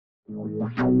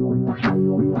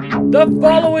The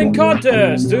following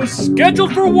contest is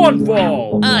scheduled for one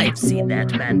fall. I've seen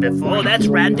that man before. That's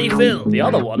Randy Phil. The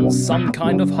other one's some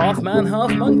kind of half man,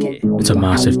 half monkey. It's a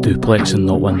massive duplex and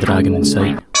not one dragon in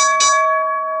sight.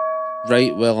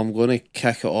 Right, well, I'm going to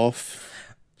kick it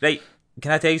off. Right,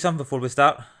 can I tell you something before we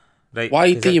start? Right.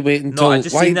 Why do you wait until? Why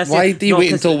do you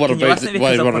wait until we're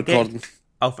recording?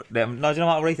 No, do you know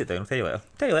what? I'll write it down. I'll tell you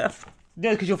later.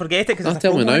 No, because you'll forget it. I'll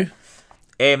tell me now.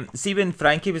 See when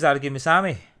Frankie was arguing with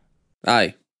Sammy?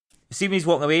 Aye. See when he's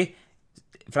walking away,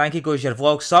 Frankie goes, "Your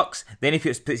vlog sucks." Then he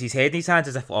puts his head in his hands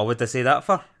as if, "Oh, what did I say that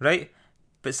for?" Right?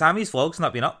 But Sammy's vlog's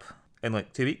not been up in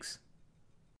like 2 weeks.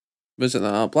 Was it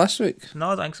not up last week? No,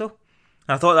 I think so.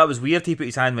 And I thought that was weird. He put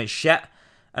his hand and went, "Shit."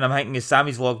 And I'm thinking, is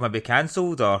Sammy's vlog maybe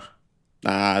cancelled or?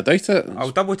 Nah, I doubt it.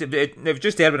 I'll double check. It was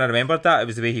just there when I remembered that. It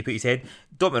was the way he put his head.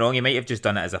 Don't get me wrong, he might have just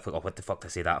done it as if, like, oh, what the fuck to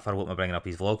say that for? What am I bringing up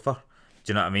his vlog for? Do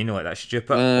you know what I mean? Like, that's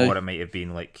stupid. Or it might have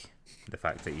been like the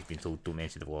fact that he's been told don't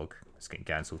mention the vlog. It's getting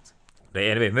cancelled. Right,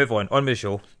 anyway, move on. On with the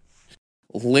show.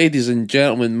 Ladies and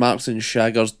gentlemen, marks and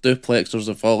shaggers, duplexers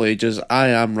of all ages, I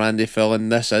am Randy Phil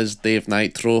and this is Dave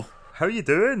Nitro. How you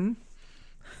doing?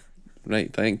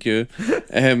 Right, thank you.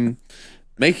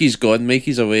 Mikey's gone.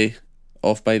 Mikey's away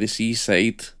off by the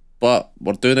seaside. But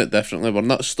we're doing it differently. We're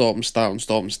not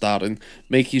starting.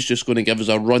 Mikey's just going to give us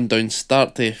a rundown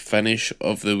start to finish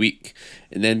of the week.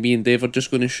 And then me and Dave are just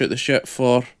going to shoot the shit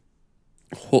for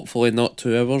hopefully not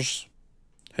 2 hours.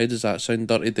 How does that sound,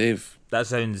 Dirty Dave? That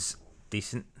sounds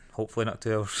decent. Hopefully not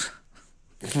 2 hours.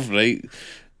 Right.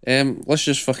 Let's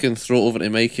just fucking throw it over to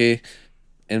Mikey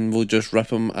and we'll just rip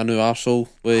him a new arsehole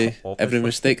with every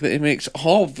mistake that he makes.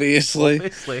 Obviously.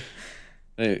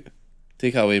 Right.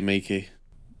 Take it away, Mikey.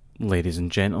 Ladies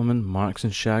and gentlemen, marks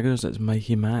and shaggers, it's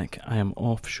Mikey Mac. I am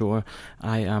offshore.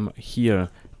 I am here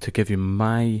to give you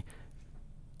my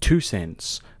 2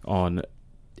 cents on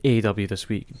AEW this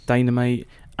week. Dynamite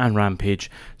and Rampage.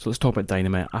 So let's talk about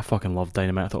Dynamite. I fucking love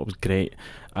Dynamite. I thought it was great.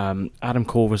 Adam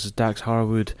Cole versus Dax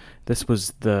Harwood. This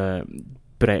was the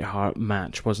Bret Hart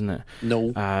match, wasn't it?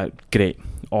 No. Great.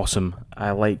 Awesome.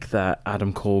 I like that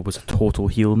Adam Cole was a total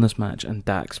heel in this match and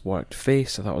Dax worked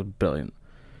face. I thought it was brilliant.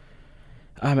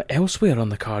 Elsewhere on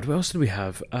the card, what else did we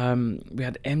have? We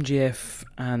had MJF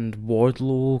and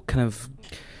Wardlow kind of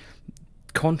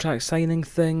contract signing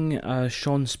thing.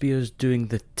 Sean Spears doing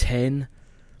the 10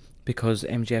 because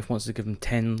MJF wants to give him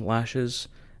 10 lashes.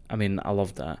 I mean, I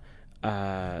love that.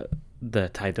 The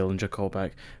Ty Dillinger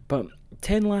callback. But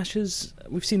 10 lashes,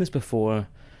 we've seen this before.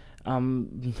 I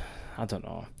don't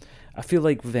know. I feel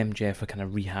like with MJF, we're kind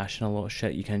of rehashing a lot of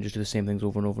shit. You can't just do the same things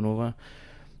over and over and over.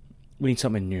 We need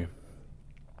something new.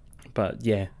 But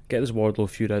yeah, get this Wardlow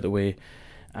feud out of the way,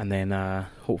 and then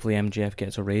hopefully MJF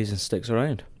gets a raise and sticks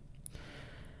around.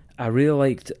 I really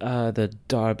liked the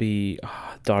Darby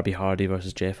Hardy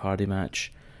versus Jeff Hardy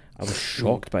match. I was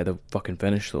shocked by the fucking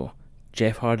finish though.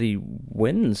 Jeff Hardy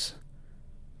wins.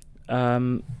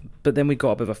 But then we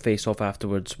got a bit of a face-off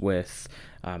afterwards with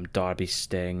Darby,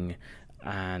 Sting,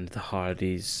 and the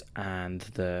Hardys and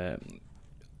the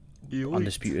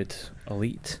Undisputed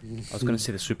Elite. I was going to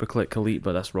say the Super Click Elite,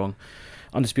 but that's wrong.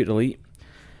 Undisputed Elite.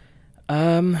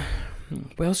 What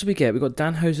else did we get? We got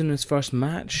Danhausen in his first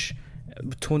match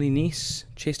with Tony Nese,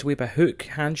 chased away by Hook,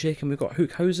 handshake, and we got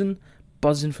Hookhausen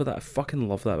buzzing for that. I fucking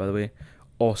love that, by the way.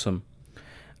 Awesome.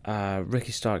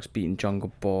 Ricky Starks beating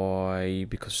Jungle Boy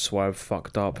because Swerve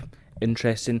fucked up.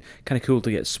 Interesting. Kind of cool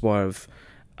to get Swerve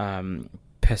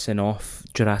pissing off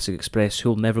Jurassic Express,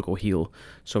 who'll never go heel.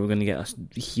 So we're going to get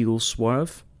a heel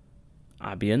Swerve.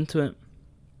 I'd be into it.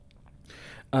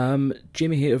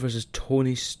 Jamie Hayter versus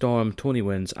Tony Storm. Tony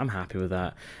wins. I'm happy with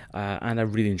that. And I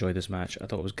really enjoyed this match. I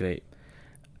thought it was great.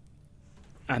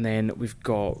 And then we've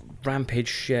got Rampage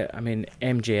shit. I mean,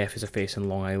 MJF is a face in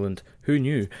Long Island. Who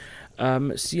knew?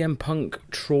 CM Punk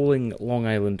trolling Long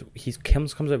Island. He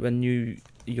comes out with a New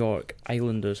York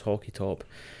Islanders hockey top.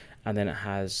 And then it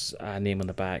has a name on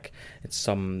the back. It's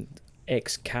some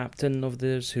ex-captain of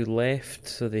theirs who left,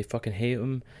 so they fucking hate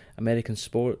him. American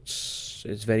sports.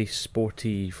 It's very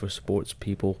sporty for sports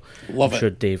people. Love I'm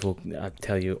sure Dave will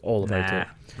tell you all about it.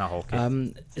 Not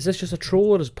hockey. Is this just a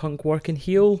troll or is Punk working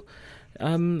heel?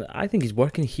 I think he's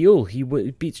working heel. He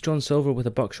beats John Silver with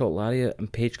a buckshot lariat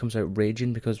and Page comes out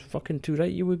raging because fucking too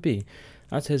right you would be.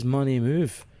 That's his money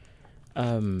move.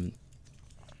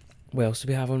 What else did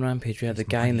we have on Rampage? We had the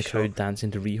guy in the crowd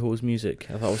dancing to Riho's music.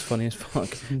 I thought it was funny as fuck.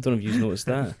 Don't know if you've noticed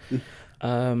that.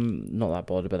 Not that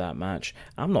bothered by that match.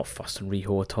 I'm not fussed on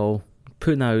Riho at all.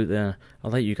 Putting that out there.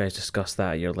 I'll let you guys discuss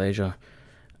that at your leisure.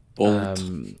 Bold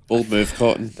move,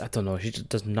 Cotton. I don't know. She just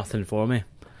does nothing for me.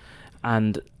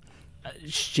 And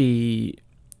she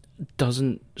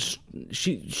doesn't.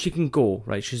 She can go,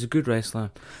 right? She's a good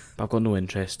wrestler, but I've got no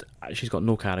interest. She's got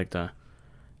no character.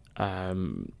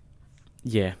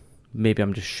 Yeah, maybe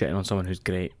I'm just shitting on someone who's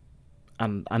great.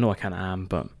 And I know I kind of am,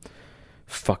 but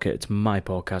fuck it, it's my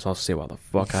podcast. I'll say what the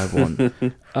fuck I want.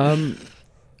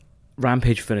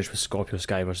 Rampage finished with Scorpio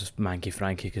Sky versus Manky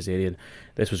Frankie Kazarian.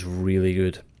 This was really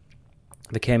good.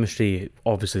 The chemistry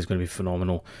obviously is going to be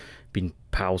phenomenal. Been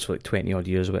pals for like 20 odd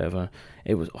years or whatever.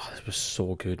 It was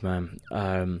so good, man.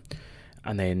 And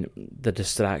then the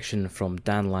distraction from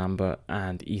Dan Lambert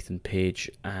and Ethan Page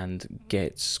and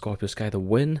gets Scorpio Sky the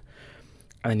win.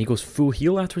 And then he goes full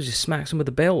heel afterwards. He smacks him with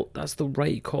the belt. That's the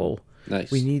right call.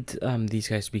 Nice. We need these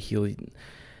guys to be heel.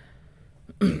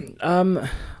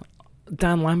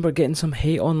 Dan Lambert getting some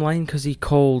hate online because he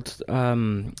called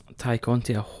Ty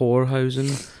Conti a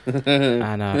whorehausen,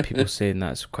 and people saying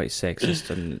that's quite sexist,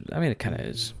 and I mean it kind of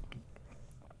is.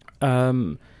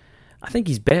 I think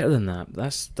he's better than that.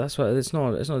 That's what it's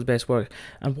not his best work.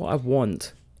 And what I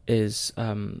want is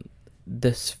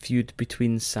this feud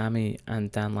between Sammy and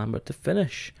Dan Lambert to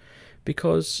finish,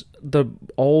 because they're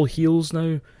all heels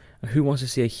now. Who wants to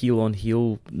see a heel on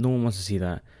heel? No one wants to see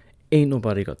that. Ain't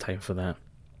nobody got time for that.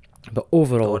 But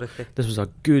overall, this was a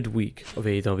good week of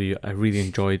AEW. I really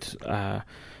enjoyed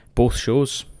both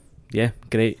shows. Yeah,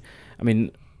 great. I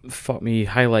mean, fuck me,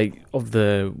 highlight of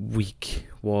the week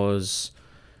was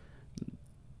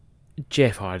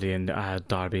Jeff Hardy and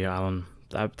Darby Allin.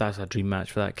 That's a dream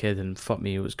match for that kid, and fuck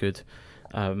me, it was good.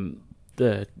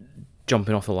 The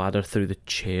jumping off the ladder through the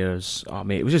chairs, oh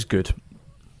mate, it was just good.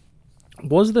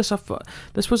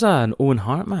 This was an Owen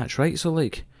Hart match, right? So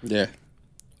like, yeah.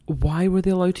 Why were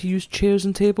they allowed to use chairs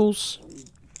and tables?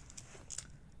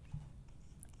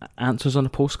 Answers on a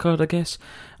postcard, I guess.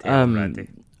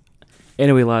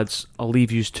 Anyway, lads, I'll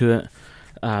leave yous to it.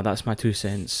 That's my 2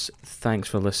 cents. Thanks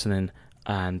for listening,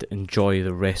 and enjoy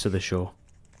the rest of the show.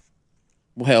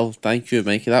 Well, thank you,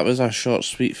 Mikey. That was a short,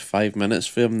 sweet 5 minutes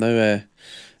for him. Now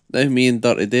me and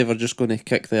Dirty Dave are just going to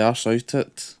kick the arse out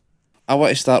it. I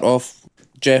want to start off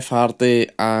Jeff Hardy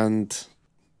and...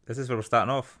 This is where we're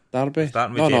starting off. Darby?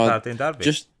 Starting with Jeff Hardy and Darby.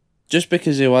 Just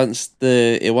because he wants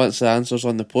the answers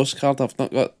on the postcard, I've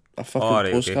not got a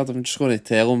fucking postcard. Okay. I'm just going to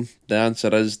tell him the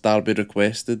answer is Darby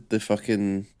requested the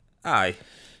fucking... Aye.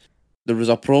 There was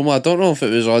a promo. I don't know if it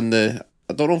was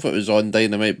on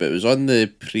Dynamite, but it was on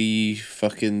the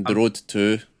the Road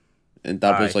 2, and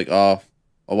Darby was like,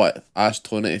 what? Asked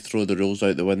Tony to throw the rules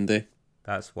out the window.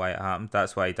 That's why it happened.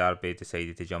 That's why Darby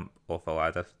decided to jump off a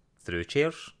ladder through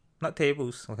chairs. Not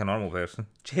tables, like a normal person.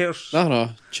 Chairs.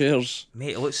 No, chairs.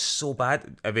 Mate, it looks so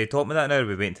bad. Are we talking about that now, or are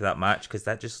we waiting to that match? Because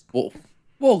that just...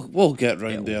 We'll get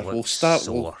round there. We'll start...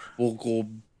 We'll go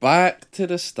back to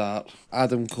the start.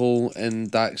 Adam Cole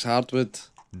and Dax Hardwood.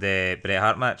 The Bret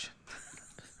Hart match?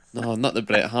 No, not the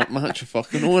Bret Hart match. A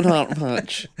fucking Owen Hart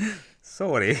match.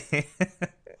 Sorry.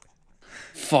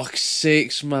 Fuck's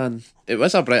sakes, man. It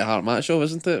was a Bret Hart match, though,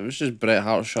 wasn't it? It was just Bret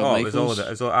Hart, Shawn Michaels.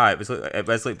 It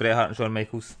was like Bret Hart and Shawn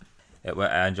Michaels.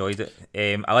 I enjoyed it.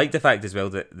 I like the fact as well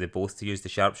that they both used the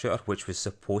sharpshooter, which was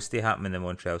supposed to happen in the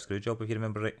Montreal Screwjob, if you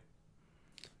remember right.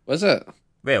 Was it?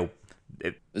 Well,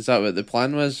 is that what the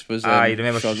plan was?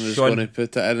 Remember Shawn was going to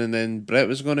put it in, and then Bret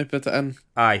was going to put it in?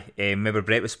 Remember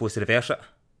Bret was supposed to reverse it?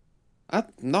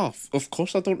 No, of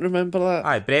course I don't remember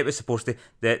that. Brett was supposed to...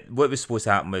 What was supposed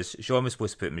to happen was Shawn was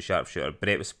supposed to put him in sharpshooter,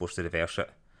 Brett was supposed to reverse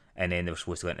it, and then they were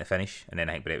supposed to go into the finish, and then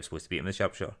I think Brett was supposed to beat him with the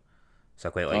sharpshooter. So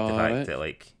I quite like the fact that,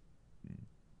 like...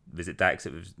 Was it Dax?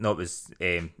 It was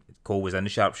Cole was in the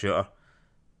sharpshooter.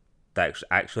 Dax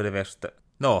actually reversed it.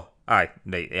 No,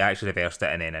 he actually reversed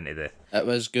it and then into the... It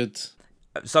was good.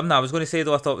 Something I was going to say,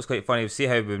 though, I thought was quite funny. See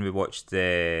how when we watched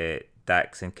the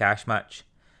Dax and Cash match,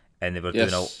 and they were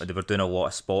doing a lot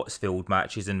of spots filled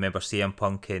matches, and remember CM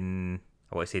Punk and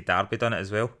I want to say Darby done it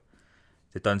as well.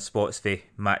 They've done spots for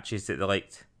matches that they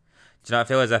liked. Do you know, I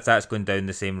feel as if that's going down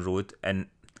the same road, and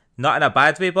not in a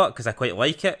bad way, but because I quite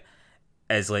like it,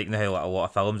 is like now a lot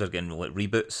of films are getting like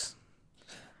reboots.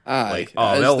 Like,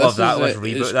 we'll love that. Let's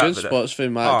reboot it's that. It's good spots for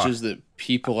matches that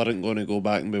people aren't going to go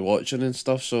back and be watching and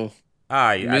stuff. So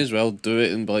you may as well do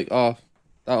it and be like,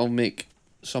 that'll make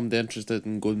somebody interested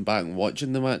in going back and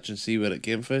watching the match and see where it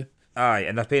came from.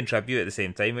 And they're paying tribute at the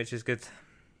same time, which is good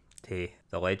to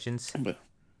the legends.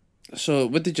 So,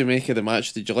 what did you make of the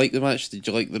match? Did you like the match? Did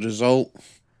you like the result?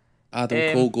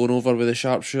 Adam Cole going over with a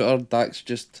sharpshooter. Dax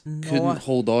just couldn't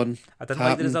hold on. I didn't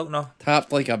like the result, no.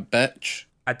 Tapped like a bitch.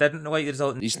 I didn't like the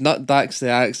result. He's not Dax the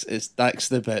Axe, it's Dax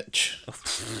the bitch. Oh,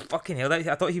 fucking hell, I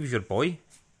thought he was your boy.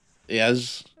 He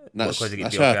is. That's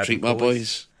how I treat my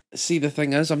boys. See, the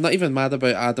thing is, I'm not even mad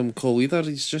about Adam Cole either.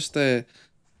 He's just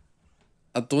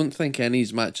I don't think any of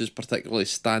his matches particularly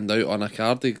stand out on a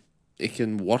card. He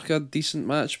can work a decent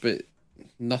match, but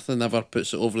nothing ever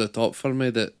puts it over the top for me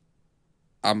that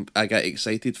I get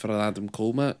excited for an Adam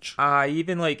Cole match.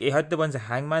 Even like he had the ones of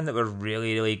Hangman that were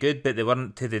really, really good, but they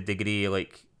weren't to the degree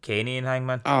like Kenny and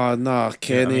Hangman. Ah, nah,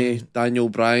 Kenny, I mean? Daniel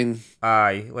Bryan.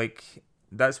 Like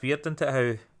that's weird, isn't it?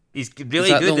 How he's really Is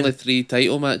that good. the only 3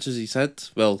 title matches he's had?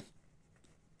 Well,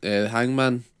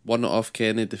 Hangman won it off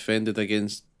Kenny, defended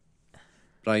against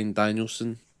Bryan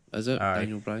Danielson. Is it? Aye.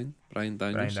 Daniel Bryan? Bryan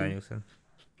Bryan Danielson. Danielson.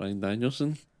 Bryan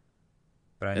Danielson.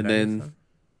 Bryan And Danielson. then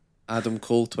Adam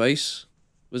Cole twice.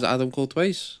 Was it Adam Cole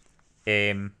twice?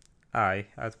 Aye,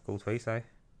 Adam Cole twice, aye.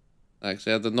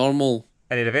 Actually, had the normal,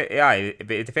 And but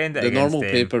he defended the against normal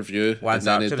pay per view. Lance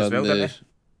Archer as well, didn't he?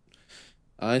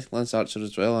 Aye, Lance Archer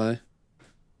as well. Aye.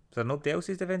 Was there nobody else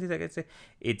he's defended against?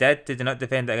 He did. Did he not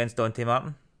defend it against Dante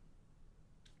Martin?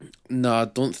 No, I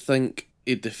don't think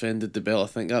he defended the belt.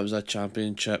 I think that was a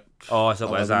championship. Oh, so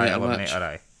it was Eliminator match. Eliminator,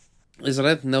 aye. Is there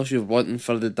anything else you're wanting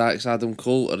for the Dax Adam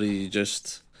Cole, or you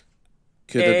just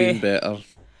could have been better?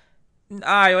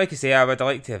 Aye, like I say, I would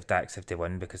like to have Dax have to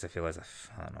win because I feel as if,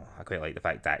 I don't know, I quite like the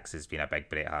fact Dax has been a big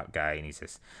Bret Hart guy and he's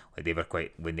just, like they were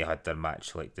quite, when they had their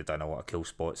match, like they've done a lot of cool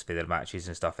spots for their matches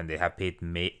and stuff and they have paid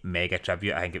mega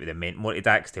tribute. I think it would have meant more to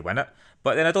Dax to win it.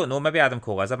 But then I don't know, maybe Adam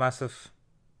Cole is a massive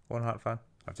Owen Hart fan.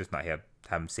 I've just not heard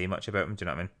him say much about him, do you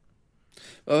know what I mean?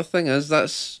 Well, the thing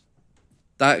is,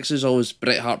 Dax is always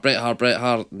Bret Hart,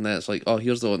 and then it's like, oh,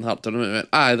 here's the Owen Hart tournament. I went,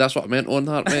 aye, that's what I meant, Owen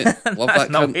Hart, mate. Love That's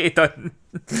that not cunt. what he done.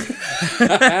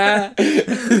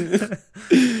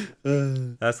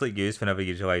 That's like used whenever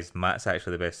you realise Matt's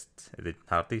actually the best of the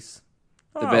Hardys.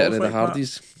 The better of the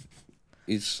Hardys.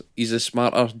 He's a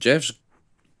smarter. Jeff's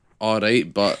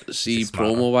alright, but see, He's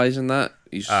smarter. promo wise in that,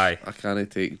 Aye. I can't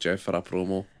take Jeff for a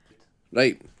promo.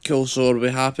 Right, cool. So are we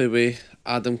happy with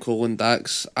Adam Cole and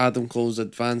Dax? Adam Cole's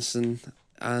advancing,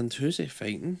 and who's he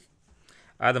fighting?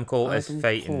 Adam Cole is Adam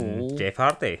fighting Cole. Jeff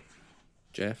Hardy.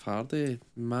 Jeff Hardy.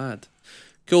 Mad.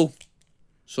 Cool.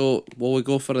 So will we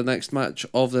go for the next match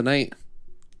of the night?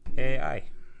 Aye.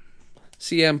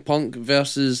 CM Punk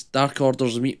versus Dark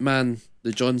Order's meat man,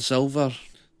 the John Silver.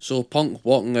 So Punk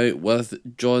walking out with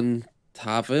John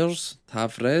Tavares.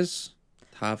 Tavares,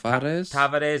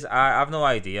 I have no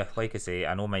idea. Like I say,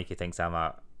 I know Mikey thinks I'm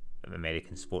an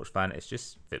American sports fan. It's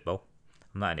just football.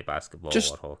 I'm not into basketball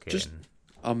or hockey. Just and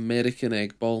American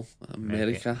egg ball.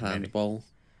 America American- handball.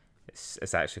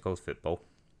 it's actually called football.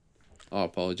 Oh,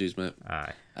 apologies, mate.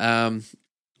 Aye.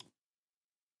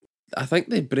 I think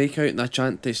they break out in a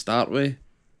chant to start with,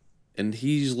 and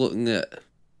he's looking at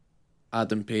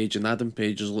Adam Page, and Adam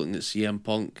Page is looking at CM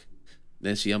Punk.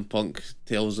 Then CM Punk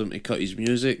tells him to cut his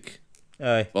music.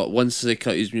 Aye. But once they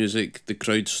cut his music, the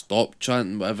crowd stop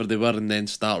chanting whatever they were and then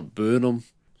start booing him.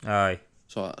 Aye.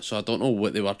 So I don't know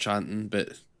what they were chanting, but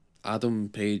Adam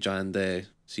Page and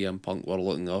CM Punk were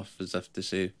looking off as if to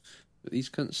say, what these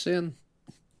cunts saying?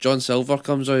 John Silver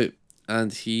comes out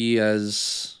and he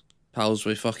is pals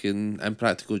with fucking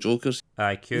Impractical Jokers.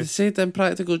 Aye, They Q. said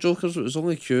Impractical Jokers, but it was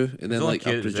only Q and then only like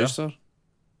Q a that was there. producer.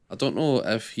 I don't know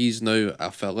if he's now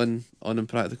a fill-in on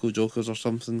Impractical Jokers or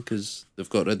something because they've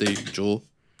got rid of Joe.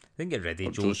 I think get ready.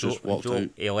 Or Joe, Joe's just walked out.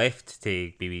 he left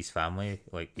to be with his family.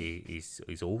 Like he's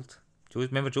old.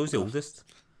 Remember Joe's the oldest.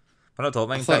 We're not talking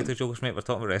about I thought- Impractical Jokers, mate. We're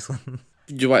talking about wrestling.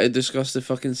 Do you want to discuss the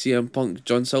fucking CM Punk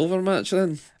John Silver match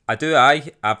then? I do.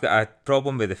 I've got a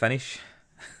problem with the finish.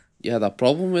 You had a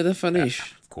problem with the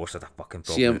finish. Of course, I had a fucking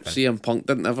problem. with the finish. CM Punk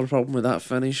didn't have a problem with that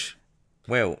finish.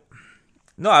 Well,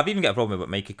 no, I've even got a problem with what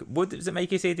Mikey. What was it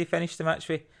Mikey said he finished the match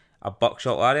with? A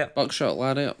buckshot lariat? Buckshot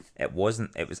lariat. It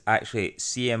wasn't. It was actually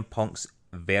CM Punk's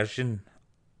version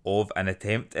of an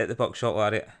attempt at the buckshot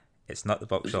lariat. It's not the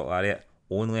buckshot lariat.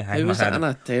 Only How Hangman was it an Adam.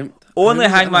 attempt? Only How was it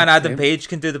an Hangman Adam attempt? Page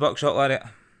can do the buckshot lariat.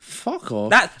 Fuck off.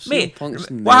 That CM mate. Punk's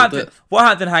What nailed happened? it. What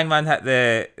happened? Hangman hit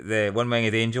the one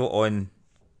winged angel on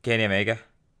Kenny Omega.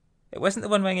 It wasn't the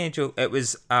one winged angel. It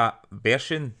was a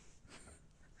version.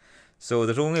 So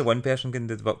there's only one person can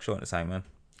do the buckshot, and it's Hangman.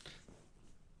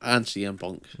 And CM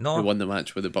Punk. No. Who won the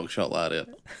match with the buckshot lariat.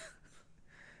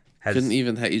 His, Couldn't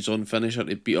even hit his own finisher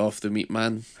to beat off the meat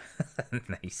man.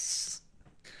 nice.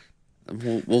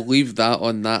 And we'll leave that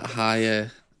on that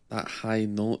high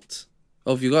note.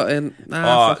 Oh, have you got any?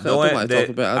 Nah, fuck it. I don't want to talk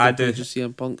about I Adam do. Page and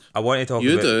CM Punk. I want to talk.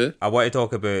 You about, do? I want to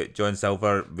talk about John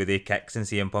Silver with the kicks and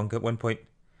CM Punk at one point.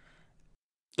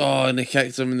 Oh, and they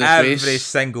kicked him in the Every face.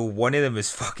 single one of them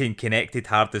was fucking connected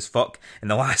hard as fuck, and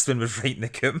the last one was right in the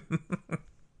coom.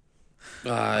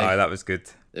 Aye, that was good.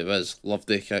 it was. Loved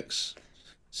the kicks.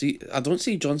 See, I don't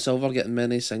see John Silver getting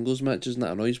many singles matches, and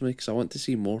that annoys me because I want to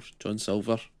see more John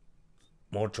Silver.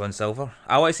 More John Silver.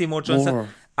 I want to see more John Silver. More.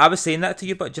 I was saying that to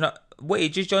you, but do you know what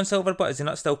age is John Silver? But is he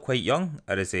not still quite young,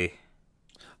 or is he?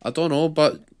 I don't know,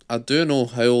 but I do know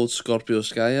how old Scorpio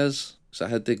Sky is. So I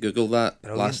had to Google that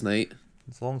Brilliant. last night.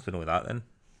 As long as we know that, then.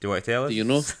 Do you want to tell us? Do you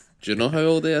know? Do you know how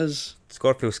old he is?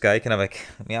 Scorpio Sky, kind of like.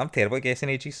 I mean, I'm terrible at guessing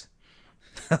ages.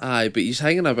 Aye, but he's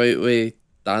hanging about with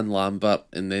Dan Lambert,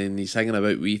 and then he's hanging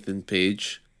about with Ethan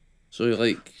Page. So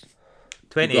like,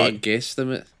 you got a 28.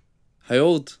 guesstimate. How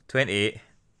old? 28.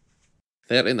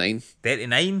 39.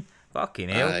 39? Fucking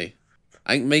hell. Aye.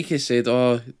 I think Mikey said,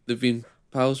 oh, they've been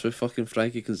pals with fucking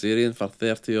Frankie Kazarian for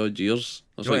 30 odd years.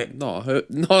 I was Right.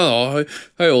 like,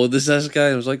 how old is this guy?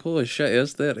 I was like, holy shit, he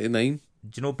is 39. Do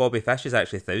you know Bobby Fish is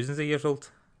actually thousands of years old?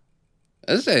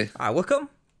 Is he? Look at him.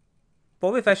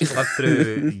 Bobby Fish has lived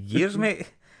through years, mate.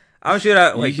 I'm sure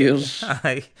that, like, Years.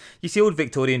 aye. You see old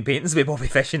Victorian paintings with Bobby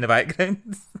Fish in the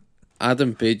background.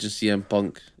 Adam Page and CM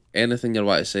Punk. Anything you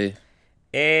want to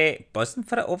say? Buzzing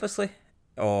for it, obviously.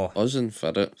 Oh, Buzzing for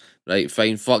it. Right,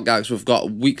 fine. Fuck gags. We've got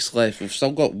weeks left. We've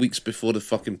still got weeks before the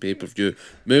fucking pay-per-view.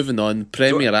 Moving on.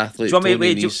 Premier athlete do you want me- Tony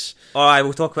wait, do you- Nese. I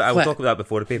will talk about What? that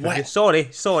before the pay-per-view. What?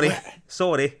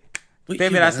 Sorry. Wait,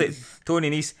 Premier you athlete Tony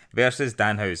Nese versus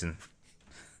Danhausen.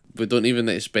 We don't even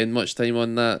need to spend much time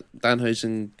on that.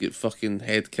 Danhausen get fucking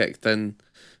head kicked in,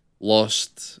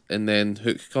 lost, and then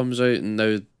Hook comes out, and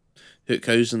now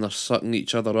Hookhausen are sucking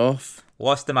each other off.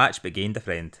 Lost the match but gained a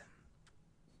friend.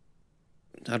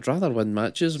 I'd rather win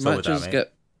matches. So would I, Matches mate.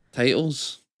 get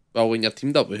titles. Well, when you're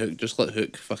teamed up with Hook, just let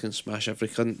Hook fucking smash every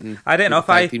cunt and I don't know be if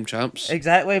the I- tag team champs.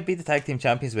 Exactly, be the tag team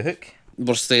champions with Hook.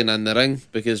 We're staying in the ring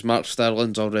because Mark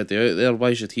Sterling's already out there.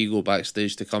 Why should he go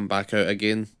backstage to come back out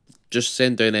again? Just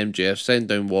send down MJF, send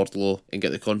down Wardlow, and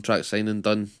get the contract signing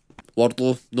done.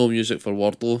 Wardlow, no music for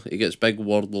Wardlow. He gets big.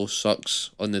 Wardlow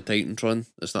sucks on the Titantron.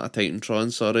 It's not a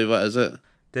Titantron, sorry, what is it?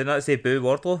 Did not say Boo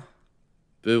Wardlow?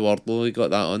 Boo Wardlow, he got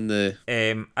that on the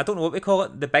I don't know what we call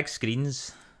it. The big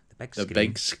screens. The big the screen.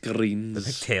 big screens. The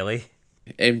big telly.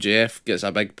 MJF gets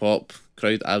a big pop.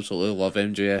 Crowd absolutely love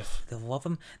MJF. They love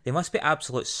him. They must be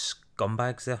absolute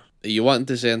scumbags there. Are you wanting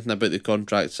to say anything about the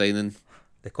contract signing?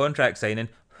 The contract signing.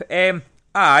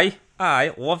 I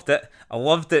loved it. I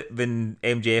loved it when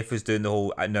MJF was doing the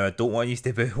whole, no, I don't want you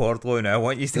to boo Wardlow now. I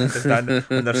want you to understand that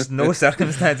when there's no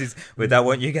circumstances would I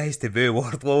want you guys to boo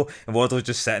Wardlow. And Wardlow's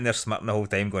just sitting there smirking the whole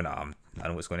time going, I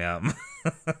know what's going to happen.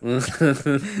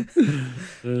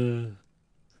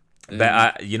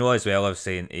 But you know as well, I was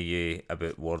saying to you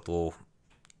about Wardlow,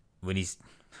 when he's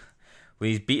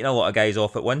beating a lot of guys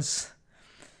off at once,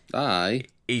 Aye.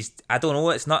 I don't know,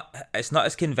 it's not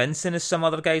as convincing as some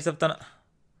other guys have done it.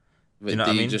 But you know do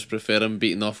what I you mean? just prefer him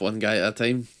beating off one guy at a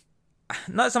time?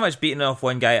 Not so much beating off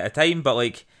one guy at a time, but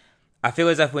like I feel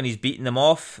as if when he's beating them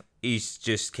off, he's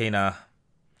just kind of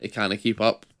He can't keep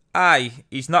up.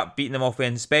 he's not beating them off with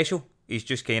anything special. He's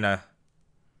just kind of,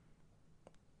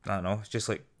 I don't know, it's just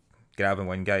like grabbing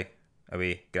one guy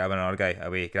away, grabbing another guy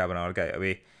away, grabbing another guy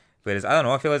away. Whereas I don't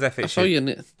know, I feel as if That's it's all you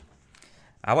need.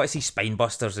 I want to see spine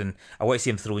busters and I want to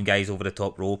see him throwing guys over the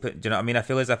top rope. Do you know what I mean? I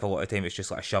feel as if a lot of time it's just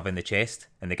like a shove in the chest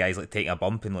and the guy's like taking a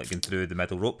bump and like going through the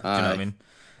middle rope. Do you know what I Aye. mean?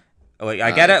 Like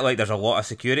I get it, like there's a lot of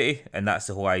security and that's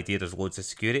the whole idea, there's loads of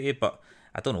security, but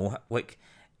I don't know, like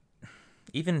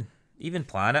even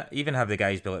plan it, even have the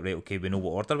guys be like, right, okay, we know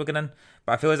what order we're going in.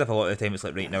 But I feel as if a lot of the time it's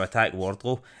like, right, now attack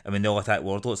Wardlow, and when they all attack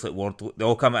Wardlow, it's like Wardlow, they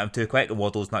all come at him too quick and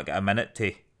Wardlow's not got a minute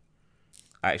to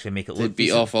actually make it To look beat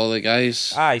decent. off all the guys.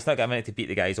 He's not got a minute to beat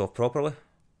the guys off properly.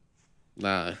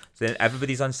 Nah. So then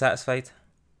everybody's unsatisfied.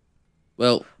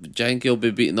 Well, Janky will be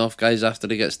beating off guys after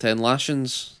he gets 10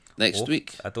 lashings next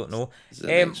week. I don't know. Is it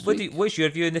next week? What's your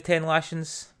view on the 10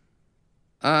 lashings?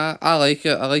 I like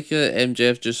it. I like it.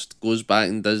 MJF just goes back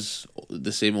and does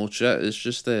the same old shit. It's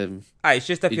just It's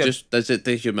just if he you're just does it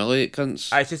to humiliate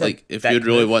cunts. It's just a like if dick you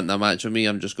really move. want a match with me,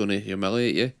 I'm just going to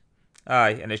humiliate you.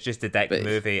 and it's just the dick But-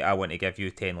 movie. I want to give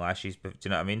you 10 lashes. But do you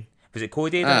know what I mean? Was it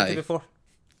Cody done it Aye. before?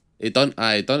 He done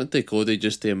it to Cody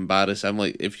just to embarrass him.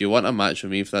 Like if you want a match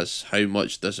with me, if that's how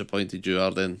much disappointed you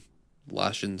are, then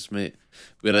lashings, mate.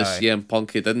 Whereas Aye. CM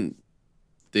Punk, he didn't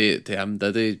do it to him,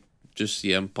 did he? Just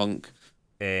CM Punk.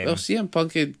 Well, CM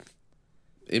Punk,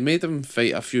 he made him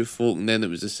fight a few folk, and then it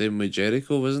was the same with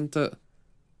Jericho, wasn't it?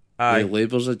 Aye. The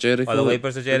Labours of Jericho. Oh, the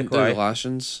Labours of Didn't Jericho, do aye. the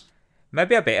lashings.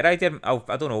 Maybe a better idea. I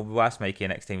don't know. We'll ask Mikey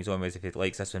next time he's on with us if he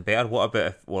likes this one better. What about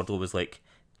if Wardlow was like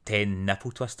 10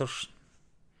 nipple twisters?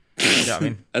 You know what I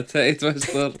mean? A titty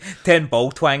twister. 10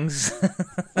 ball twangs. 10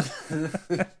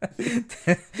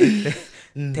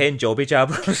 jobby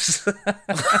jabbers.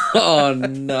 Oh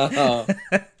no.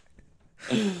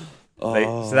 Right,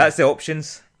 so that's the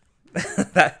options.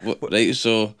 Right,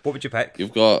 so What would you pick?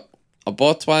 you've got A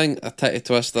botwang, a titty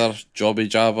twister, jobby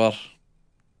jabber.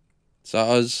 Is that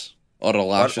us? Or a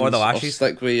lashings? Or the lashes. Or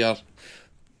stick with your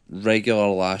regular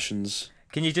lashings.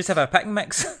 Can you just have a pick and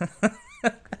mix?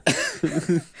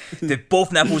 Do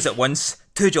both nipples at once,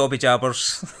 2 jobby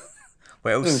jabbers.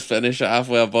 What And else? finish it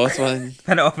halfway a botwang.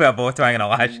 Pin it off with a botwang and a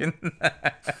lashing.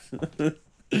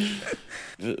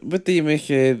 What do you make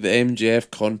of the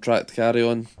MJF contract carry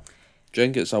on? Do you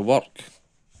think it's a work?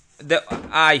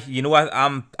 Aye, you know what?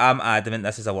 I'm adamant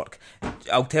this is a work.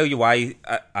 I'll tell you why.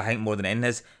 I think more than anything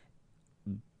is,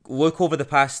 look over the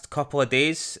past couple of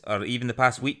days or even the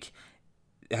past week,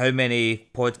 how many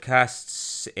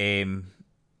podcasts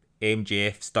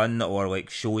MJF's done, or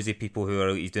like shows of people who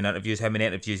are he's doing interviews. How many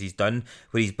interviews he's done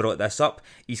where he's brought this up?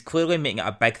 He's clearly making it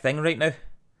a big thing right now.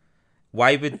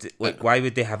 Why would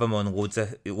they have him on loads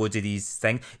of these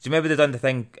things? Do you remember they done the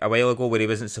thing a while ago where he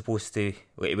wasn't supposed to?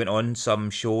 Like, he went on some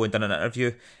show and done an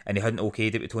interview and he hadn't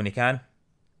okayed it with Tony Khan.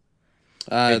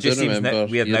 I just do seems remember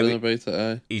weird hearing now. about it.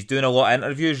 Aye. He's doing a lot of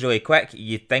interviews really quick.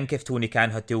 You'd think if Tony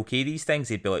Khan had to okay these things,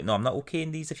 he'd be like, no, I'm not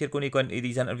okaying these if you're going to go into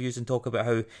these interviews and talk about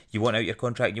how you want out your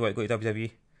contract and you want to go to WWE. Do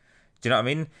you know what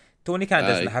I mean? Tony Khan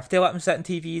doesn't have to let him sit on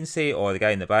TV and say, oh, the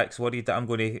guy in the back's worried that I'm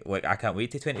going to, like, I can't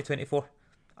wait to 2024.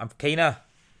 I'm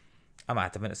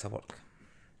adamant it's a work.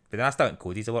 But then I still think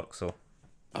Cody's a work, so.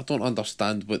 I don't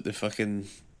understand what the fucking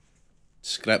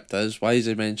script is. Why is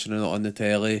he mentioning it on the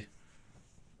telly?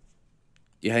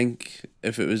 You think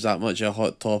if it was that much a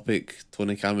hot topic,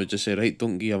 Tony Khan would just say, right,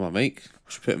 don't give him a mic.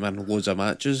 Just put him in loads of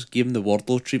matches. Give him the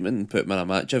Wardlow treatment and put him in a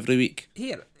match every week.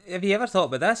 Here, have you ever thought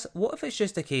about this? What if it's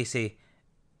just a case of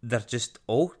they're just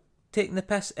all taking the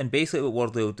piss? And basically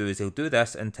what Wardlow will do is he'll do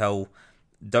this until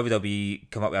WWE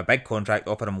come up with a big contract,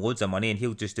 offer him loads of money, and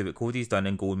he'll just do what Cody's done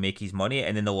and go and make his money,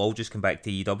 and then they'll all just come back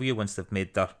to EW once they've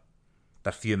made their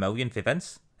few million for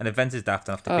Vince. And if Vince is daft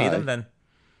enough to pay them, then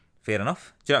fair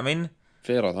enough. Do you know what I mean?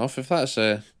 Fair enough. If that's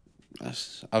a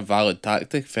valid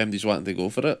tactic, if MD's wanting to go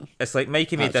for it. It's like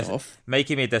Mikey made Hats this. off.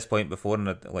 Mikey made this point before, and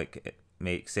it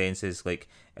makes sense. Is like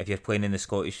if you're playing in the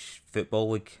Scottish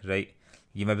Football League, right?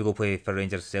 You maybe go play for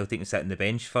Rangers Celtic and sit on the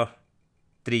bench for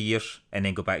 3 years, and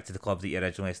then go back to the club that you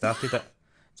originally started at.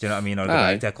 Do you know what I mean? Or go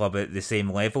back to a club at the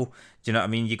same level. Do you know what I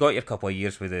mean? You got your couple of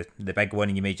years with the big one,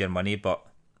 and you made your money. But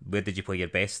where did you play your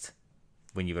best?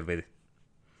 When you were with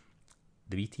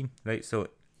the B team, right? So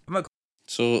I'm not.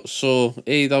 So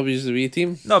AEW's the wee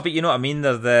team? No, but you know what I mean.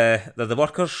 They're the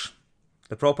workers,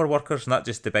 the proper workers, not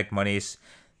just the big monies.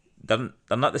 They're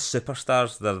not the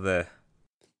superstars. They're the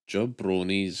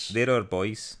Jabronis. they're our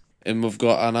boys. And we've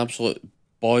got an absolute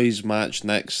boys match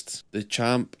next. The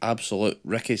champ, absolute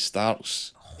Ricky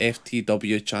Starks,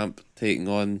 FTW champ, taking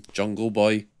on Jungle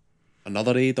Boy,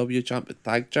 another AEW champ, the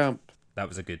tag champ. That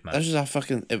was a good match.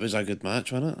 It was a good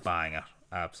match, wasn't it? Banger,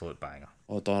 absolute banger.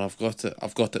 Hold on, I've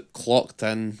got it clocked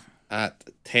in at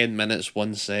 10 minutes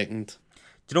 1 second.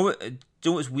 Do you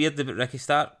know what's weird about Ricky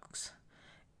Starks?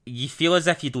 You feel as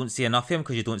if you don't see enough of him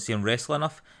because you don't see him wrestle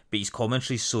enough, but his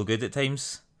commentary's so good at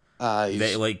times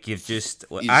that like you've just.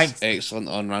 He's excellent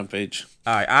on Rampage.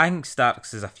 I think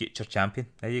Starks is a future champion.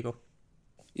 There you go.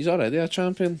 He's already a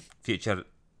champion. Future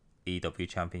AEW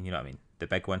champion. You know what I mean? The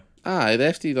big one. The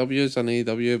FTW is an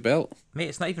AEW belt. Mate,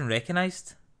 it's not even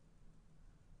recognised.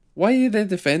 Why are you then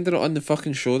defending it on the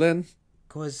fucking show then?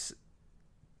 Because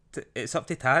it's up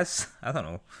to Taz. I don't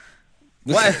know.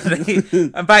 What?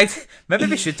 In fact, maybe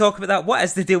we should talk about that. What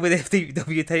is the deal with the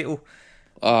FTW title?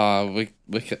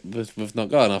 We've not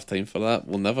got enough time for that.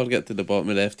 We'll never get to the bottom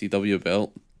of the FTW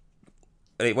belt.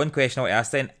 Right, one question I want to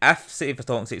ask then. If, say for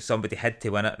talking to somebody had to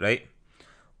win it, right,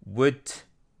 would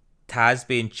Taz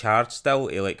be in charge still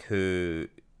to like who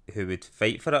would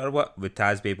fight for it or what? Would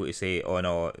Taz be able to say, oh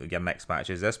no, your next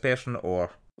match is this person, or...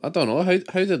 I don't know.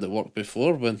 How did it work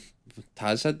before when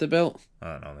Taz had the belt?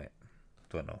 I don't know, mate.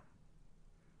 Don't know.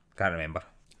 Can't remember.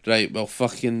 Right, well,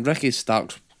 fucking Ricky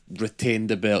Starks retained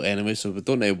the belt anyway, so we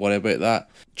don't need to worry about that.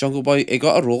 Jungle Boy, he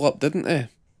got a roll-up, didn't he?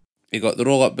 He got the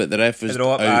roll-up, but the ref was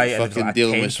out fucking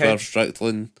dealing with Swerve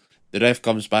Strickland. The ref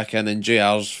comes back in and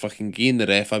JR's fucking giving the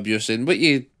ref abuse, saying, what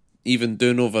you even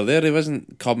doing over there? He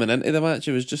wasn't coming into the match,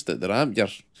 he was just at the ramp.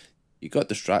 You got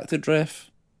distracted,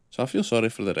 ref. So I feel sorry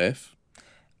for the ref.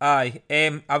 Aye,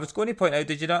 I was going to point out,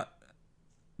 did you not?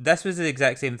 This was the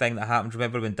exact same thing that happened.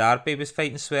 Remember when Darby was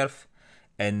fighting Swerve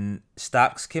and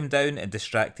Starks came down and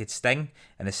distracted Sting,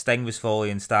 and as Sting was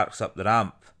following Starks up the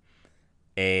ramp,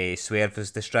 Swerve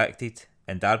was distracted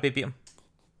and Darby beat him.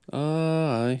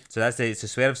 Aye. So that's it. So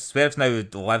Swerve's now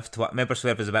lived. Remember,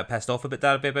 Swerve was a bit pissed off about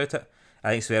Darby about it.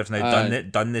 I think Swerve's now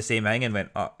done the same thing and went,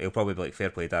 oh, he'll probably be like,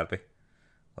 fair play, Darby.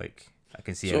 Like, I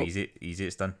can see how easy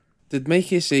it's done. Did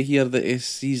Mikey say here that he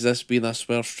sees this being a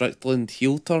Swerve Strickland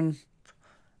heel turn?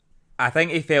 I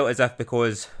think he felt as if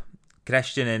because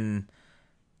Christian and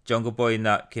Jungle Boy and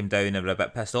that came down and were a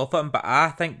bit pissed off at him, but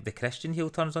I think the Christian heel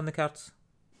turns on the cards.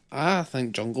 I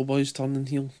think Jungle Boy's turning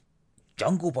heel.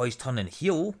 Jungle Boy's turning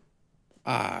heel?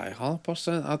 Aye,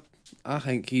 100%. I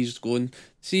think he's going...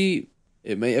 See,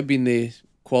 it might have been the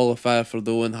qualifier for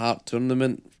the Owen Hart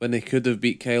tournament when he could have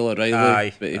beat Kyle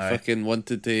O'Reilly, but he fucking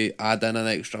wanted to add in an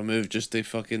extra move just to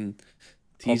fucking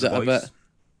tease it a bit.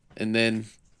 And then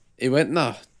he went in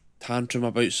a tantrum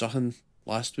about something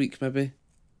last week, maybe.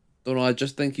 Don't know, I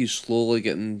just think he's slowly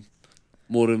getting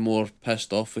more and more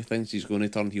pissed off with things. He's going to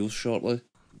turn heel shortly.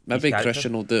 Maybe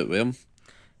Christian will do it with him.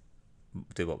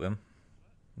 Do what with him?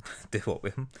 Do what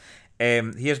with him?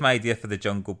 Here's my idea for the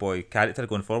Jungle Boy character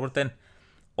going forward then.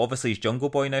 Obviously he's Jungle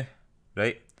Boy now,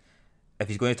 right? If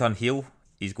he's going to turn heel,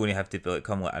 he's going to have to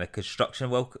become like a construction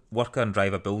worker and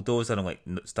drive a bulldozer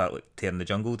and start tearing the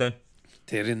jungle down.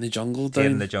 Tearing the jungle down?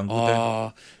 Tearing the jungle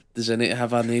down. Does he need to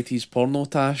have an 80s porno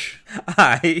tash?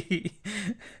 Aye.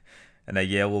 And a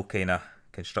yellow kind of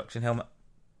construction helmet.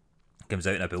 Comes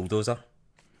out in a bulldozer.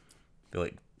 Be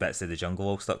like bits of the jungle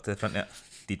all stuck to the front of it.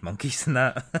 Dead monkeys and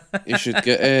that. You should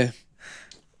get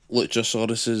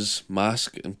Luchasaurus's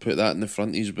mask and put that in the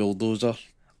front of his bulldozer.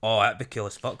 Oh, that'd be cool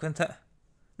as fuck, wouldn't it?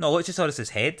 No, Luchasaurus's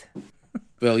head.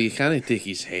 Well, you can't take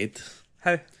his head.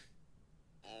 How?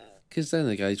 Because then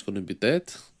the guy's going to be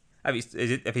dead. Is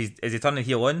he turning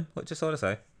heel on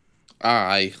Luchasaurus?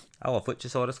 Aye. I love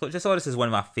Luchasaurus. Luchasaurus is one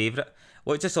of my favourite.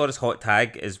 Luchasaurus hot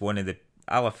tag is one of the...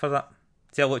 I live for that.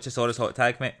 See a Luchasaurus hot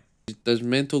tag, mate? He does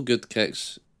mental good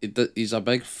kicks. He's a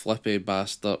big flippy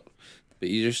bastard. But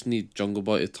you just need Jungle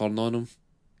Boy to turn on him.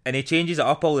 And he changes it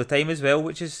up all the time as well,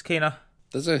 which is kind of...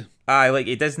 Does he? Aye, like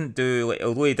he doesn't do...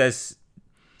 although he does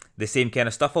the same kind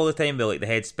of stuff all the time, but the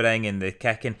head spring and the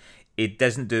kicking, he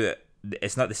doesn't do it...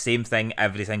 It's not the same thing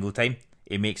every single time.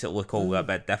 He makes it look all a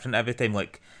bit different every time.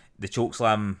 Like the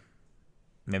chokeslam,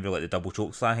 remember the double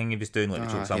chokeslam thing he was doing, the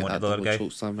chokeslam one to the other guy.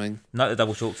 Thing. Not the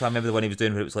double chokeslam. Remember the one he was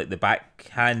doing where it was the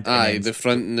backhand. Aye, the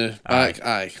front and the back.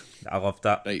 Aye. I loved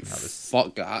that. Right,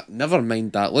 fuck that. Never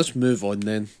mind that. Let's move on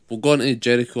then. We'll go on to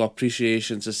Jericho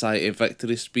Appreciation Society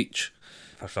victory speech.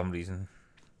 For some reason,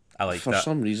 I like that. For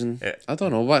some reason, I don't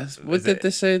know what did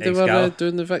they say they were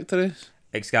doing the victory.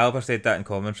 Excalibur said that in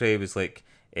commentary. It was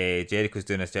Jericho's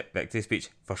doing his victory speech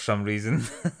for some reason.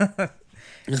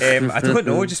 I don't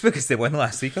know, just because they won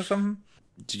last week or something.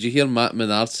 Did you hear Matt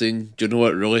Menard saying, do you know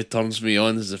what really turns me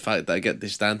on is the fact that I get to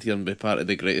stand here and be part of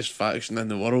the greatest faction in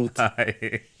the world?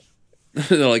 Aye.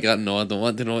 They're like, no, I don't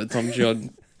want to know what turns you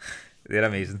on. They're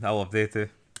amazing. I love they too.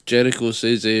 Jericho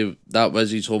says that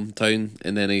was his hometown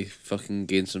and then he fucking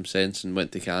gained some sense and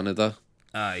went to Canada.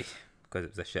 Aye, because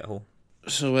it was a shithole.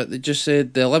 So what they just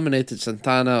said, they eliminated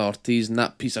Santana, Ortiz and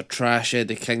that piece of trash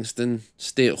Eddie Kingston.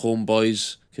 Stay at home,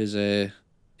 boys, because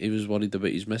he was worried about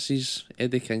his missus.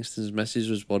 Eddie Kingston's missus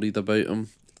was worried about him,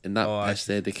 and that pissed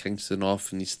Eddie Kingston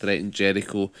off, and he's threatened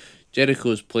Jericho.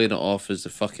 Jericho's playing it off as the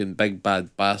fucking big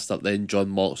bad bastard. Then John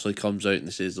Moxley comes out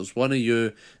and says, there's one of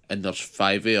you and there's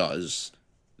 5 of us.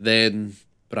 Then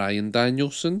Bryan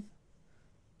Danielson.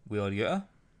 Wheeler Yuta.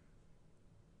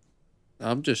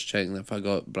 I'm just checking if I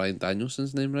got Bryan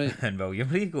Danielson's name right. And William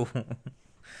Regal.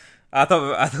 I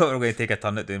thought we were going to take a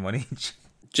turn at doing one each.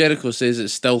 Jericho says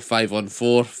it's still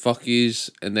 5-on-4, fuck yous,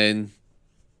 and then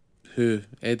who?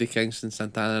 Eddie Kingston,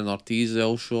 Santana and Ortiz, they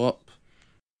all show up.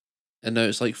 And now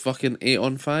it's fucking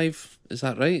 8-on-5, is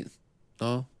that right?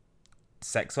 No.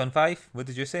 6-on-5? What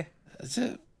did you say? Is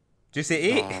it? Did you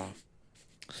say 8?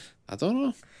 I don't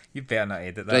know. You better not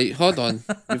edit that. Right, hold on.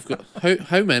 You've got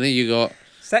how many you got?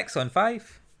 6-on-5.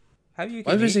 How you?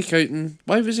 Why was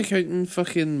he counting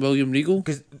fucking William Regal?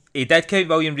 Because he did count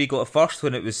William Regal at first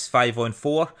when it was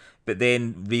 5-on-4, but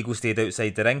then Regal stayed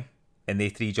outside the ring and they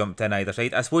 3 jumped in either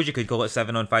side. I suppose you could call it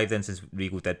 7-on-5 then, since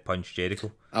Regal did punch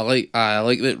Jericho. I like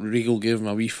that Regal gave him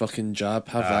a wee fucking jab.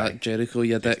 Have that, Jericho,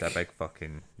 you dick. Just a big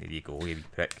fucking, there you go, you wee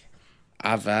prick.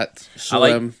 Have that. So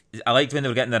I liked when they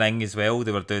were getting the ring as well.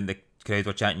 They were doing, the crowd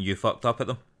were chanting "You fucked up" at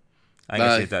them. I think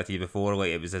I said that to you before.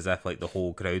 It was as if the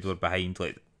whole crowd were behind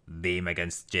them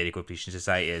against Jericho Appreciation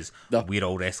Society as we're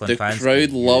all wrestling fans. The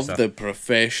crowd love the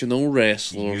professional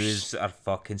wrestlers. Yous are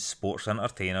fucking sports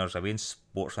entertainers. Are we in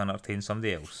sports entertain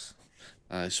somebody else?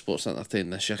 Aye, sports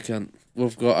entertain this you can't.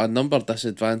 We've got a number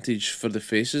disadvantage for the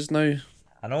faces now.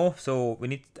 I know, so I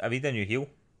need a new heel.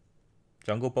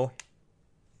 Jungle Boy.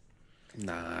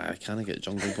 Nah, I can't get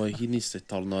Jungle Boy. He needs to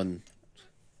turn on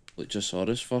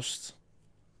Luchasaurus first.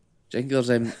 Do you think there's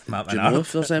do you know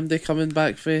if there's MD coming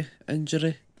back for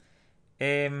injury?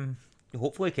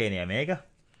 Hopefully Kenny Omega.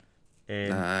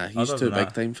 Nah, he's other too than big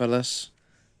that, time for this.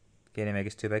 Kenny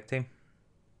Omega's too big time.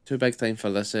 Too big time for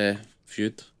this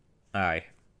feud. Aye.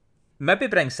 Maybe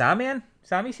bring Sammy in.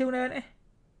 Sammy's heel now, isn't he?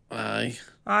 Aye.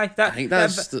 Aye, I think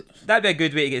that's that'd be a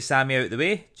good way to get Sammy out of the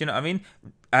way. Do you know what I mean?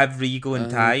 Have Regal and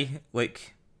Ty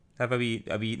like have a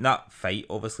wee not fight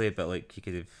obviously, but like you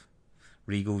could have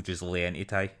Regal just lay into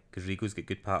Ty because Regal's got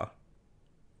good patter.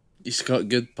 he's got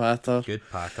good patter. Good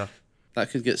patter. That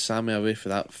could get Sammy away for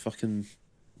that fucking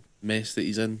mess that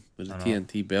he's in with the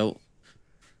TNT belt.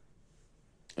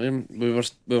 We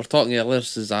were talking earlier.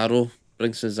 Cesaro,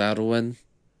 bring Cesaro in.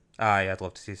 Aye, I'd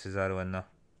love to see Cesaro in there.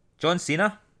 John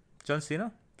Cena,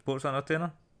 sports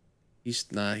entertainer. He's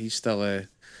still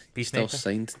Peacemaker.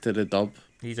 signed to the dub.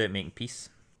 He's out making peace.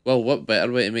 Well, what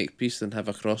better way to make peace than have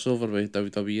a crossover with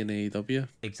WWE and AEW?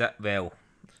 Well,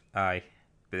 aye.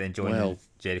 But then join Well. the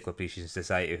Jericho Appreciation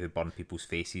Society who burn people's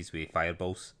faces with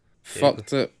fireballs.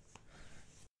 Fucked it.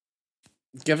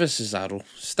 Give us Cesaro.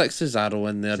 Stick Cesaro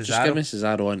in there. Just Cesaro? give me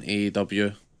Cesaro on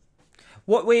AEW.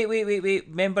 What? Wait.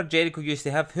 Remember Jericho used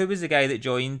to have... Who was the guy that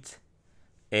joined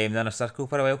the Inner Circle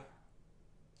for a while?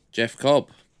 Jeff Cobb.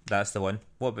 That's the one.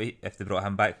 What about if they brought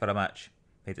him back for a match?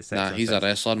 Made it 6 Nah, on he's 6? a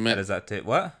wrestler, Or mate. is that too...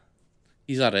 What?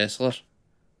 He's a wrestler.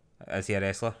 Is he a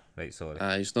wrestler? Right, sorry.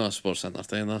 He's not a sports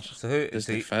entertainer. So who...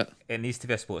 Doesn't fit. It needs to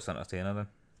be a sports entertainer then.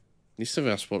 Needs to be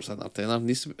a sports entertainer.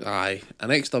 Needs to be,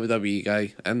 an ex-WWE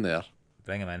guy in there.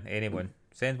 Bring him in. Anyone.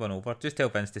 Send one over. Just tell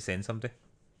Vince to send somebody.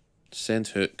 Send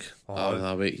Hook. Oh,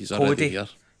 No, wait, he's Cody. already here.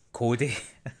 Cody.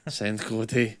 Send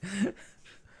Cody.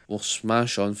 We'll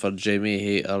smash on for Jamie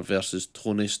Hayter versus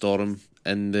Tony Storm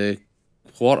in the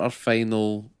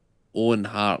quarter-final Owen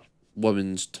Hart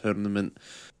Women's Tournament.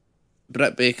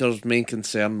 Britt Baker's main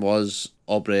concern was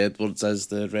Aubrey Edwards as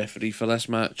the referee for this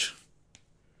match.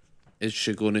 Is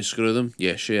she going to screw them?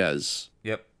 Yeah, she is.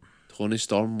 Yep. Tony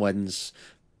Storm wins.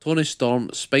 Tony Storm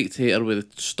spiked Hayter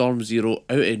with Storm Zero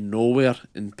out of nowhere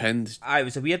and pinned. It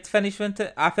was a weird finish, wasn't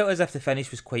it? I felt as if the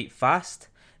finish was quite fast.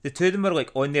 The two of them were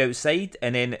like on the outside,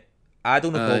 and then I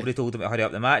don't know if Aubrey told them to hurry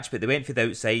up the match, but they went from the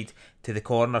outside to the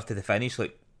corner to the finish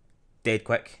like dead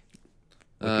quick.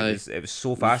 Like it was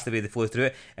so fast the way they flew through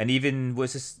it, and even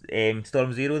what's this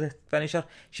Storm Zero, the finisher?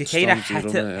 She kind of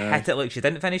hit it like she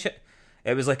didn't finish it.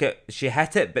 It was like she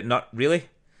hit it, but not really.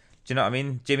 Do you know what I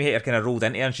mean? Jamie Hayter kind of rolled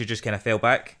into her and she just kind of fell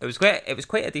back. It was quite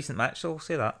a decent match, so I'll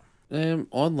say that.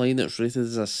 Online it's rated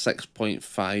as a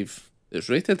 6.5. It's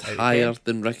rated Out of higher 10.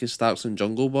 than Ricky Starks and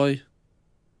Jungle Boy.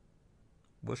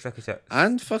 What's Ricky Starks?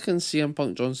 And fucking CM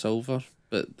Punk John Silver.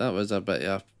 But that was a bit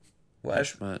of a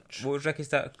match. What was Ricky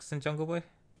Starks and Jungle Boy?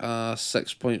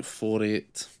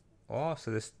 6.48. Oh, so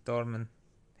the Storm and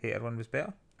Hater one was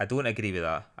better? I don't agree with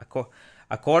that.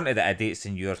 According to the idiots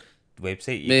in your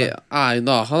website, Mate,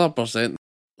 no, 100%.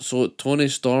 So Tony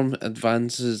Storm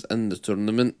advances in the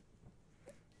tournament.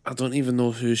 I don't even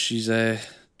know who she's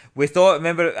we thought.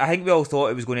 Remember, I think we all thought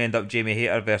it was going to end up Jamie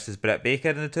Hayter versus Britt Baker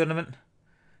in the tournament.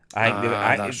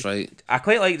 that's right. I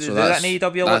quite like So that in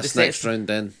AEW. That's next round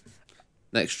then.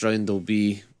 Next round will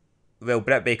be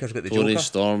Britt Baker's got the Tony Joker.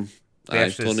 Storm.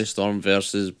 Tony Storm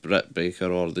versus Britt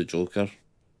Baker or the Joker.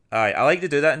 I like to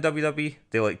do that in WWE.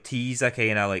 They like tease a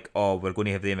kind of like, oh, we're going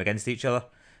to have them against each other,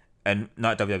 and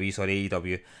not WWE, sorry,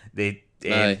 AEW. They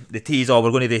tease, oh,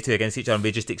 we're going to do two against each other, and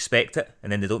we just expect it, and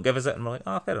then they don't give us it, and we're like,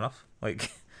 oh, fair enough. Like,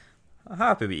 I'm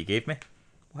happy with what you gave me.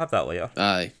 We'll have that later.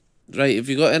 Aye. Right, have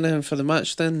you got anything for the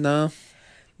match then? Nah.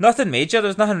 Nothing major.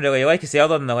 There's nothing really like I say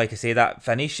other than that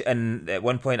finish. And at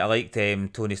one point, I liked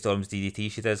Tony Storm's DDT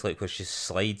she does, like where she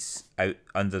slides out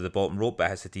under the bottom rope, but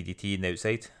has a DDT in the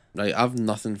outside. Right, I've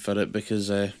nothing for it because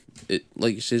it,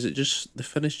 like you says, the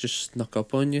finish just snuck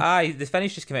up on you. Aye, the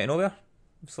finish just came out of nowhere.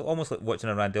 It's almost like watching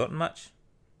a Randy Orton match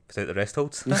without the rest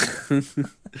holds.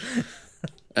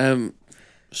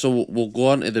 So we'll go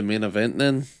on to the main event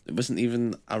then. It wasn't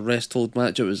even a rest hold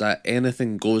match, it was a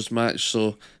anything goes match,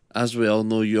 so as we all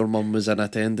know, your mum was in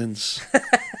attendance.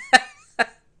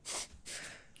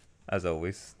 As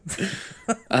always.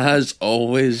 As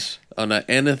always, on a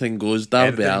anything goes,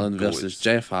 Darby Anything Allin goes. versus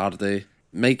Jeff Hardy.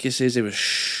 Mikey says he was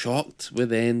shocked with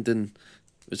the ending.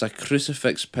 It was a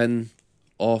crucifix pin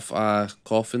off a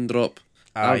coffin drop.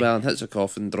 Darby Allin hits a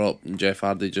coffin drop and Jeff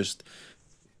Hardy just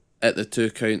at the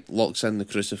 2 count locks in the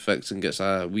crucifix and gets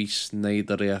a wee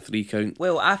Snyder 3 count.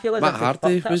 Well, I feel as Matt if they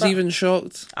Hardy fucked was that bit. even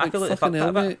shocked. I feel like they fucking fucked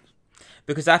hell, that bit. mate.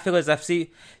 Because I feel as if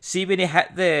see when he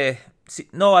hit the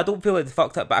no, I don't feel like they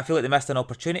fucked it, but I feel like they missed an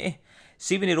opportunity.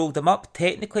 See when he rolled him up,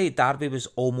 technically Darby was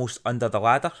almost under the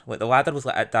ladder. Like the ladder was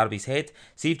like at Darby's head.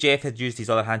 See if Jeff had used his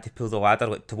other hand to pull the ladder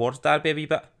like towards Darby a wee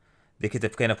bit, they could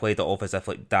have kind of played it off as if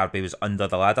like Darby was under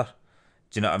the ladder.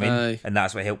 Do you know what I mean? Aye. And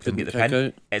that's what helped them get the Couldn't pin.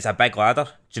 kick out. It's a big ladder.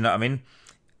 Do you know what I mean?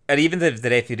 Or even the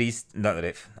referees, not the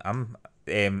ref.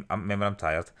 Remember, I'm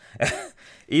tired.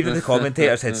 Even the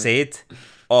commentators had said,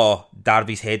 "Oh,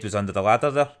 Darby's head was under the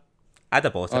ladder there." I'd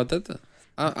have bought it. Oh, did it?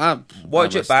 I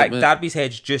Watch it missed back. mate. Darby's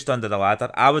head's just under the ladder.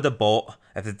 I would have bought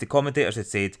if the commentators had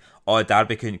said, "Oh,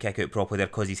 Darby couldn't kick out properly there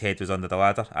because his head was under the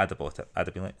ladder." I'd have bought it. I'd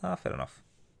have been like, "Ah, fair enough."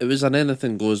 It was an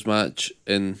anything goes match,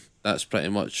 and that's pretty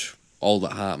much all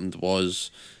that happened.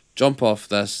 Was jump off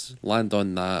this, land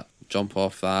on that, jump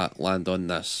off that, land on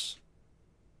this.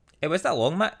 It was that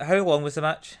long, Matt. How long was the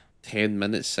match? 10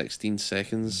 minutes, 16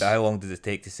 seconds. But how long did it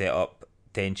take to set up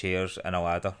 10 chairs and a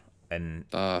ladder? And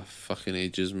Fucking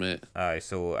ages, mate. aye,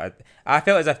 so I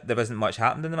felt as if there wasn't much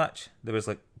happened in the match. There was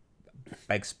like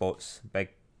big spots, big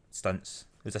stunts.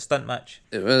 It was a stunt match.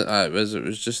 It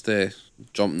was just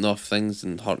jumping off things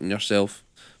and hurting yourself.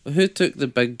 But who took the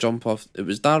big jump off? It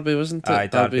was Darby, wasn't it? Aye,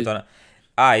 Darby done it.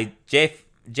 Aye, Jeff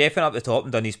went up the top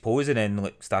and done his pose and then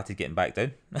like started getting back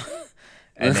down.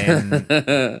 And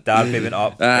then Darby went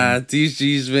up.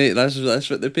 DG's, mate. That's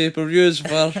what the pay-per-view is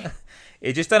for.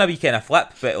 He just done a wee kind of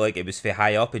flip, but like it was for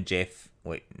high up, and Jeff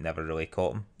like never really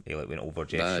caught him. He like went over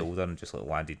Jeff's shoulder and just like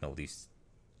landed in all these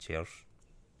chairs.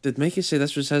 Did Mikey say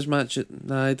this was his match?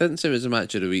 Nah, he didn't say it was a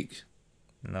match of the week.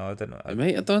 No, I didn't. He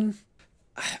might have done.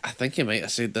 I think he might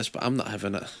have said this, but I'm not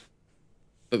having it.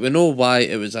 But we know why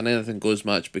it was an anything goes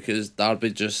match, because Darby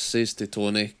just says to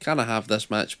Tony, "Can I have this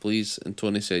match, please?" And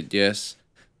Tony said yes.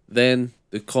 Then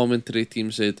the commentary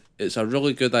team said, "It's a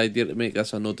really good idea to make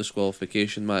this a no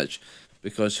disqualification match,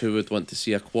 because who would want to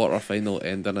see a quarter-final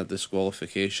end in a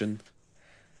disqualification?"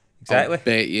 Exactly. I'll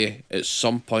bet you at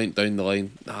some point down the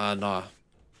line, nah.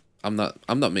 I'm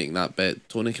not making that bet.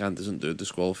 Tony Khan doesn't do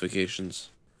disqualifications.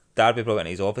 Darby brought it in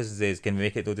his office and says, "Can we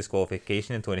make it no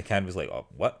disqualification?" And Tony Khan was like, "Oh,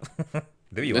 what?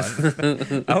 Do you want?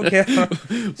 I don't care."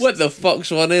 What the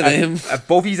fuck's one of them? If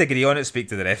both of you agree on it, speak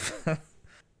to the ref.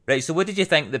 Right, so what did you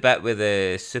think the bit with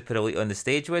the Super Elite on the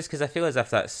stage was? Because I feel as if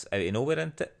that's out of nowhere,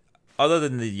 isn't it? Other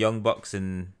than the Young Bucks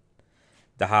and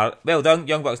the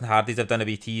Young Bucks and Hardys have done a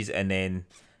wee tease, and then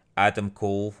Adam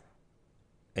Cole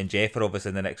and Jeff are obviously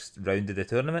in the next round of the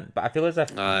tournament. But I feel as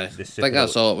if Aye, I the think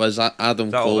that's all it was. Adam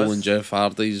that all it Cole was? and Jeff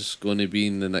Hardy's going to be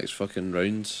in the next fucking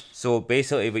rounds. So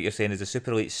basically, what you're saying is the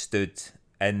Super Elite stood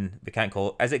in, we can't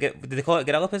call it, did they call it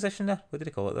gorilla position there? What did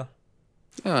they call it there?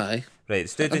 Aye. Right,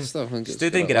 stood I in still think it's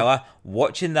gorilla, gorilla.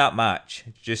 watching that match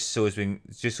just so as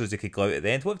they could go out at the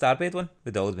end. What if Darby had won?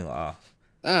 Would they all have been like,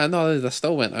 No, they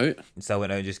still went out. still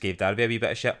went out and just gave Darby a wee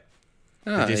bit of shit?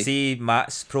 Aye. Did you see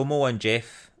Matt's promo on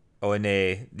Jeff on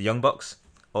the Young Bucks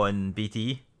on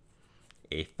BTE?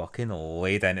 He fucking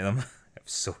laid into them. It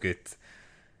was so good.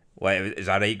 Like, it was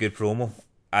a right good promo.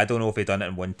 I don't know if he done it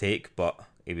in one take, but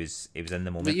he was in the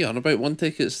What moment. you on about? One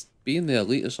take, it's being the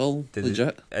elite, it's all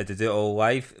legit. Did they do it all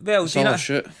live? Well, It's do you all not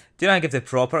shit. give the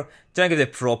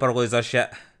proper loser shit?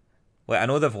 Like, I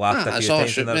know they've laughed a It's few all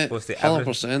times shit, and they're mate. supposed to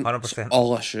 100%. 100%.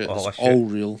 All that shit. All It's that shit. all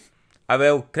real.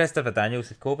 Well, Christopher Daniels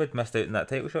with COVID missed out in that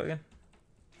title shot again.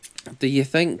 Do you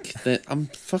think that I'm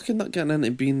fucking not getting into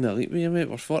being the elite with you, mate?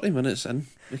 We're 40 minutes in.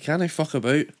 We can't fuck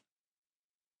about.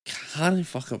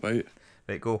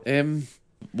 Right, go.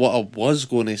 What I was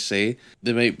going to say,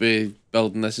 they might be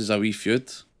building this as a wee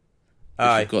feud.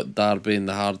 Aye. You've got Darby and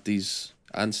the Hardys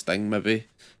and Sting maybe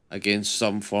against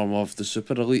some form of the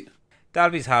Super Elite.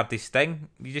 Darby's Hardy Sting.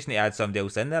 You just need to add somebody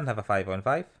else in there and have a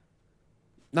 5-on-5.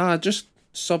 Nah, just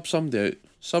sub somebody out.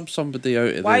 Sub somebody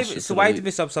out of Why? the Super So why Elite. did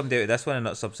we sub somebody out of this one and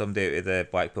not sub somebody out of the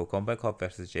Blackpool Combat Club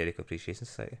versus Jericho Appreciation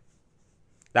Society?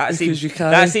 That Because you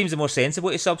can't- that seems the more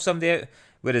sensible to sub somebody out.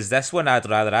 Whereas this one, I'd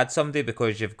rather add somebody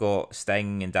because you've got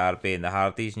Sting and Darby and the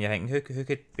Hardys, and you're thinking who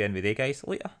could be in with they guys?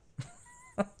 Lita.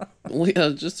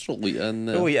 Lita, just throw Lita in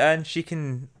there. Oh, Lita, and she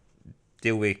can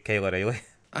deal with Kyle O'Reilly.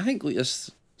 I think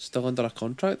Lita's still under a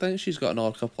contract. I think she's got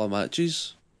another couple of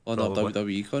matches on her Probably.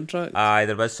 WWE contract. Aye,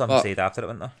 there was something But- said after it,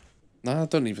 wasn't there? Nah, I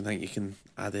don't even think you can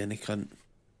add any cunt.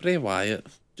 Bray Wyatt,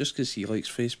 just 'cause he likes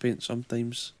face paint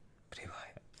sometimes. Bray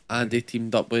Wyatt. And he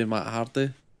teamed up with Matt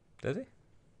Hardy. Does he?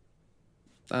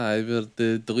 Aye, they were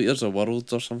the Deleters of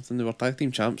Worlds or something. They were tag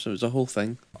team champs. It was a whole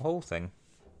thing. The whole thing.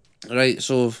 Right,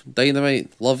 so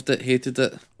Dynamite, loved it, hated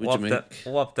it. What'd you make?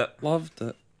 Loved it. Loved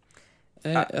it.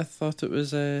 I thought it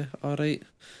was alright.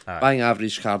 Aye. Bang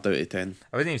average card out of 10.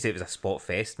 I wouldn't even say it was a spot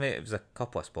fest, mate. It was a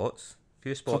couple of spots.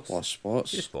 Few spots. Couple of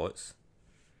spots. Few spots.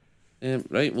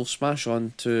 Right, we'll smash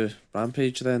on to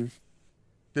Rampage then.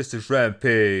 This is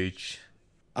Rampage.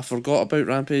 I forgot about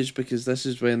Rampage because this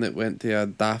is when it went to a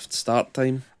daft start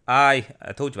time. Aye,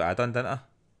 I told you what I done, didn't I?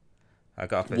 I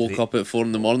got up at Woke up at 4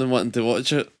 in the morning wanting to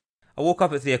watch it. I I woke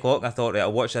up at 3 o'clock and I thought, right,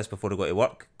 I'll watch this before I go to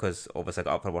work, because obviously I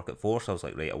got up for work at 4, so I was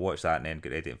like, right, I'll watch that and then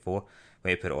get ready at 4.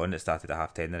 When I put it on, it started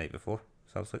at 10:30 the night before.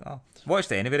 So I was like, oh,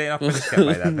 watched it anyway, right enough, I just skip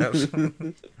by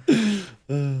that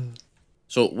bit.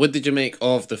 So, what did you make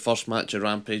of the first match of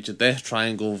Rampage? The Death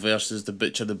Triangle versus the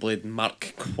Butcher, the Blade,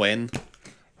 Mark Quinn.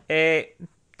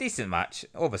 Decent match.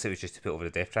 Obviously, it was just to put over the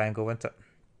Death Triangle, wasn't it?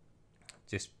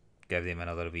 Just give them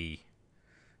another wee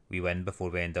win before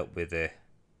we end up with the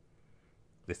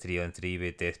 3-on-3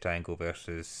 with Death Triangle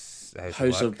versus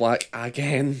House of Black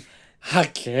again.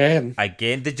 Again.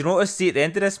 Did you notice, see at the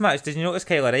end of this match, did you notice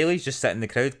Kyle O'Reilly's just sitting in the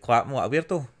crowd clapping like a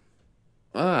weirdo?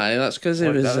 Aye, that's because he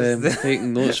was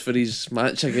taking notes for his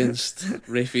match against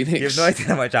Rey Fenix. You have no idea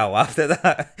how much I laughed at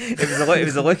that. It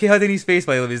was a look he had in his face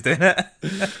while he was doing it.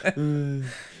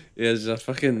 Yeah,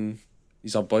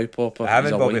 he's a boy popper.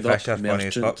 Having Bobby Fischer funny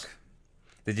as fuck.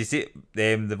 Did you see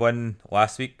the one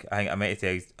last week? I think I might have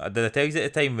tell you. Did I tell you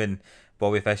at the time when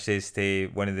Bobby Fish says to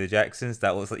one of the Jacksons,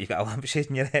 that looks like you've got a lampshade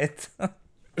in your head?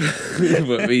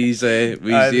 With his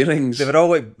earrings. They were all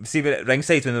like, see at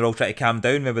ringside when they were all trying to calm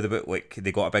down, remember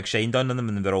they got a big shine done on them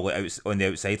and they were all like on the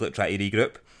outside like trying to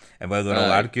regroup, and while they were all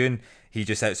arguing, he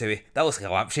just outside, that looks like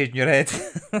a lampshade in your head.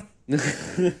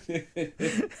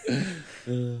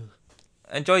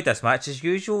 Enjoyed this match as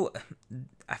usual.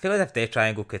 I feel like if Death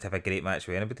Triangle could have a great match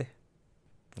with anybody.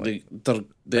 They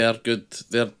are good.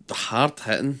 They're hard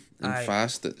hitting and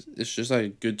fast. It's just a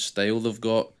good style they've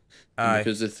got.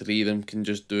 Because the three of them can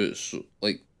just do it, so,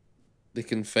 like, they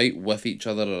can fight with each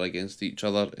other or against each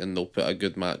other and they'll put a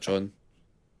good match on.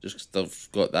 Just 'cause they've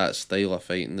got that style of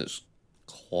fighting that's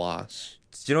class.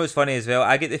 Do you know what's funny as well?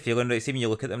 I get the feeling, right, see when you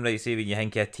look at them, right, see when you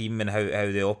think of a team and how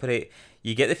they operate,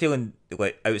 you get the feeling,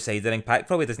 like, outside the ring, Pac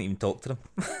probably doesn't even talk to them.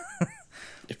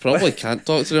 You probably can't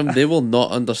talk to them. They will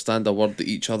not understand a word that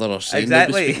each other are saying.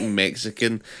 Exactly. They'll be speaking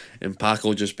Mexican and Pac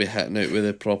will just be hitting out with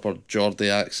a proper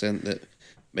Geordie accent that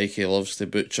Mikey loves to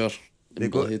butcher. They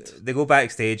go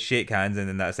backstage, shake hands, and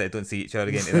then that's it. Don't see each other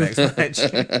again to the next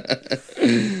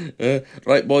match.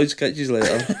 Right, boys, catch you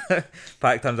later.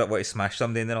 Pac turns up, what, to smash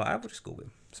somebody, and they're like, I will just go with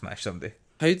him, smash somebody.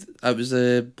 It was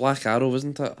a Black Arrow,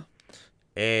 wasn't it?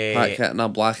 Pac hitting a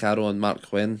Black Arrow on Mark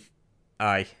Quinn.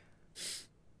 Aye.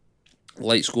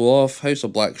 Lights go off, House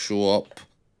of Black show up,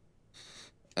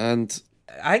 and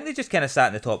I think they just kind of sat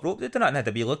in the top rope. They did not and had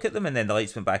a wee look at them, and then the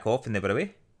lights went back off, and they were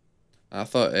away. I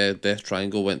thought Death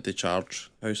Triangle went to charge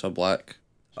House of Black.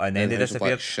 And then they House of disappeared.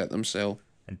 Black shit themselves.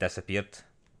 And disappeared.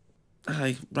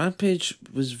 Aye, Rampage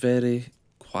was very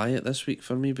quiet this week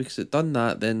for me because it done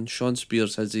that. Then Sean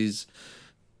Spears has his.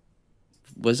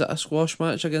 Was it a squash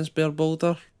match against Bear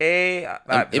Boulder? He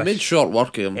made short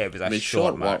work of him. It was a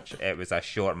short match. It was a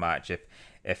short match.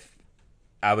 If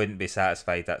I wouldn't be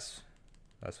satisfied, that's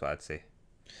what I'd say.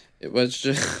 It was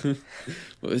just 2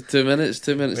 minutes,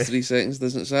 3 seconds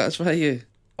doesn't satisfy you.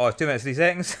 Oh, 2 minutes, 3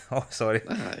 seconds? Oh, sorry.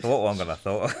 Aye. A lot longer than I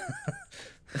thought.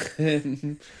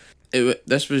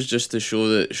 This was just to show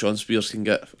that Sean Spears can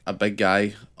get a big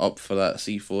guy up for that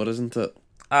C4, isn't it?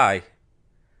 Aye.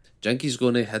 Jinky's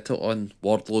going to hit it on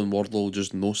Wardlow and Wardlow will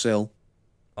just no-sell.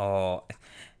 Oh.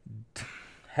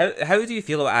 How do you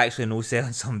feel about actually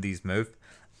no-selling somebody's move?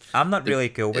 I'm not really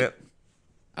cool with it.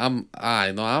 I'm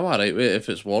alright with it if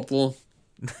it's Wardlow.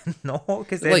 No,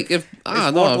 because like if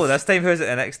Wardlow this time, who's it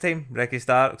the next time? Ricky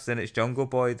Starks, then it's Jungle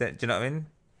Boy. Do you know what I mean?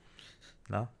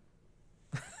 No.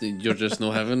 You're just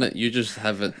not having it. You just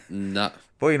have it not.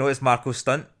 Boy, you know it's Marco's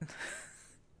stunt.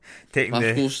 He's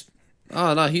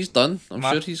done. I'm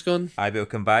sure he's gone. I will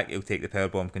come back. He'll take the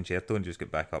Powerbomb Concerto and just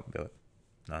get back up and be like,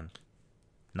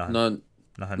 None.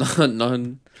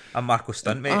 I'm Marco's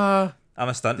stunt, mate. I'm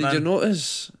a stunt man. Did you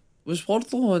notice? Was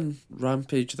Wardlow on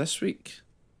Rampage this week?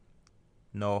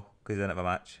 No, because he didn't have a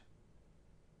match.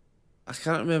 I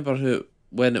can't remember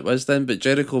when it was then, but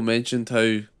Jericho mentioned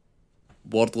how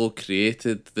Wardlow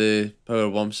created the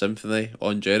Powerbomb Symphony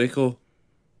on Jericho.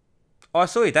 Oh,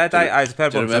 so he did. I the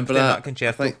Powerbomb Symphony, that? not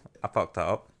Concerto. I fucked that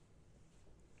up.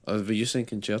 Oh, were you saying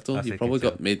Concerto? You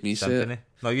probably made me Symphony. say it.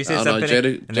 No, you said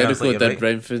Symphony. Jericho did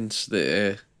reference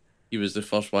that he was the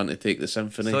first one to take the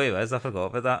Symphony. So he was. I forgot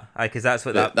about that. Because that's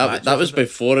what that was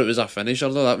before it was a finisher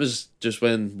though. That was just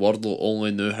when Wardlow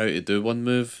only knew how to do one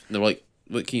move. And they're like,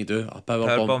 what can you do? A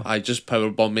powerbomb. I just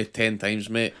powerbomb me 10 times,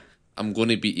 mate. I'm going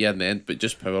to beat you in the end, but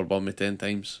just powerbomb me 10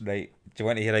 times. Right. Do you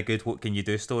want to hear a good what can you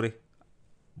do story?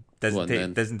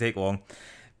 Doesn't take long.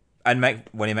 In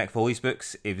one of Mick Foley's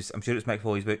books, I'm sure it's Mick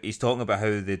Foley's book, he's talking about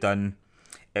how they done,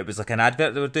 it was like an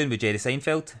advert they were doing with Jerry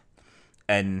Seinfeld,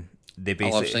 and they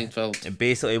basically, I love Seinfeld.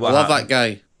 Basically, what I love that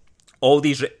guy. All of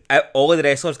the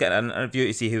wrestlers get an interview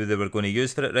to see who they were going to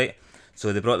use for it, right?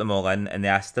 So they brought them all in and they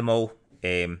asked them all,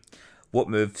 what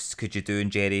moves could you do in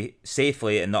Jerry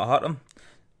safely and not hurt him?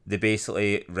 They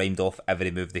basically rhymed off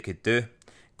every move they could do.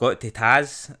 Got to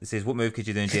Taz. It says, what move could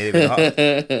you do in Jerry without hurt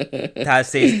him? Taz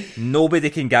says, nobody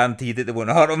can guarantee that they won't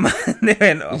hurt him. And they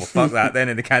went, oh, well, fuck that then,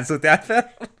 and they cancelled the advert.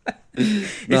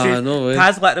 No way.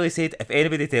 Taz literally said, if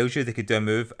anybody tells you they could do a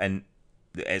move and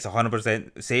it's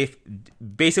 100% safe,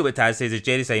 basically what Taz says is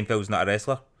Jerry Seinfeld's not a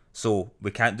wrestler, so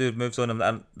we can't do moves on him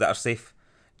that are safe.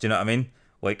 Do you know what I mean?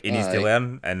 Like, he needs to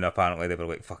learn, and apparently they were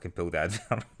like, fucking pulled the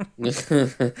advert.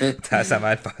 Taz a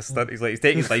mad bastard. He's like, he's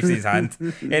taking his life in his hand.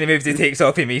 Any moves he takes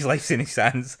off him, his life's in his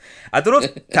hands. I don't know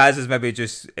if Taz is maybe it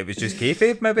was just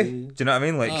kayfabe, maybe. Do you know what I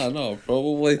mean? Like, no,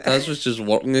 probably. Taz was just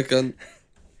working a cunt.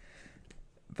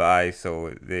 But aye,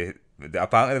 so they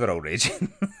apparently they were all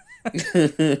raging.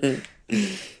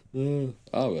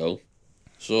 Well.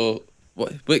 So,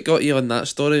 what got you on that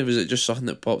story? Was it just something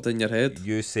that popped in your head?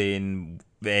 You saying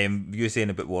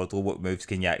about Wardlow, what moves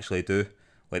can you actually do?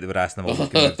 Like, they were asking them all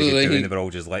what moves they could do, and they were all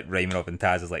just like rhyming up, and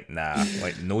Taz is like, nah,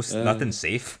 like nothing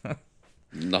safe.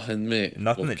 Nothing, mate.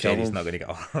 Nothing We'll that Jerry's not going to get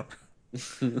hurt.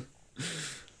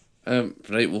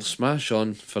 Right, we'll smash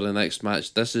on for the next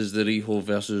match. This is the Riho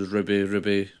versus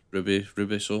Ruby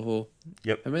Soho.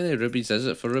 Yep. How many rubies is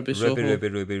it for Ruby Soho?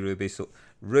 Ruby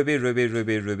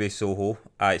Soho.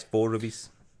 It's 4 rubies.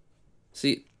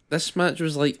 See, this match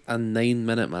was like a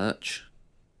 9-minute match.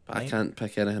 But I can't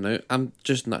pick anything out. I'm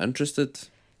just not interested.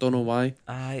 Don't know why.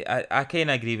 I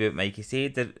kind of agree with what Mikey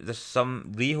said. There's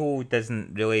some... Riho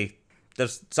doesn't really...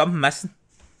 There's something missing.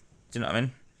 Do you know what I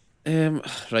mean?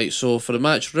 Right, so for the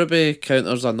match, Ruby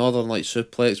counters a Northern Light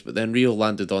suplex, but then Rio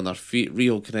landed on her feet.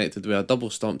 Rio connected with a double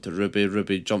stomp to Ruby.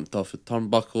 Ruby jumped off a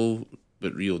turnbuckle,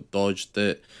 but Rio dodged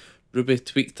it. Ruby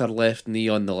tweaked her left knee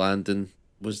on the landing.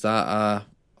 Was that a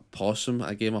possum?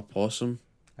 A game of possum?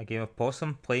 A game of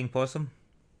possum? Playing possum?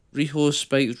 Rio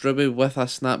spiked Ruby with a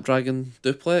Snapdragon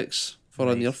duplex for a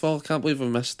Nice. near fall. Can't believe I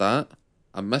missed that.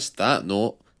 I missed that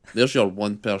note. There's your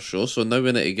one per show. So now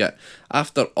we need to get...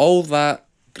 After all that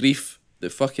grief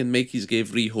that fucking Mikey's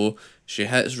gave Riho, she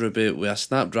hits Ruby with a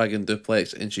Snapdragon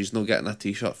duplex and she's not getting a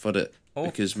t-shirt for it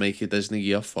because Mikey doesn't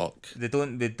give a fuck. They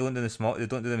don't do the small. They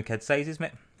don't do them in kid sizes,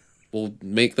 mate. We'll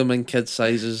make them in kid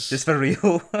sizes Just for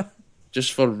real.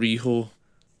 just for Riho.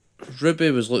 Ruby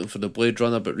was looking for the Blade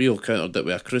Runner, but Riho countered it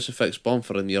with a crucifix bomb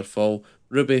for a near fall.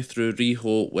 Ruby threw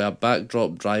Riho with a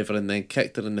backdrop driver and then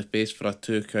kicked her in the face for a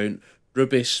 2 count.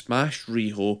 Ruby smashed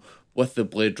Riho with the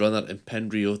Blade Runner and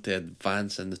pinned Riho to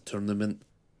advance in the tournament.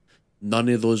 None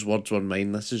of those words were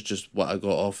mine. This is just what I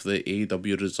got off the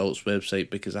AEW results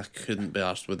website because I couldn't be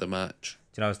arsed with the match.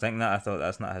 Do you know, I was thinking that. I thought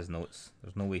that's not his notes.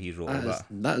 There's no way he wrote all that.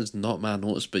 That is not my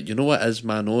notes, but you know what is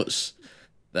my notes?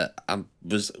 That I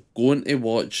was going to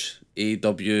watch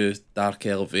AEW Dark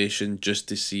Elevation just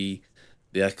to see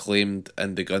the Acclaimed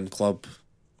and the Gun Club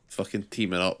fucking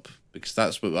teaming up because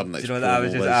that's what our next Do you know that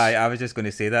promo is. I was just going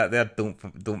to say that there.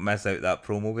 Don't miss out that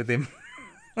promo with him.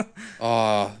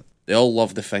 Oh, they all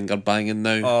love the finger banging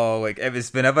now. Oh, like it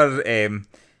was whenever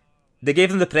they gave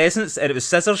them the presents and it was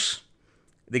scissors.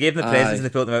 They gave them the presents and they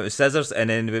pulled them out with scissors, and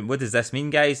then they went, what does this mean,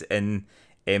 guys? And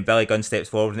Billy Gunn steps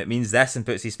forward and it means this and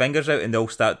puts his fingers out and they all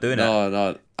start doing it. No,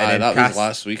 then that Cass- was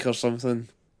last week or something.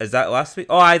 Is that last week?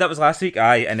 Oh, aye, that was last week.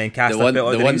 Aye, and then Caster one- put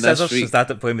on the the one real this scissors week- and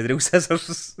started playing with the real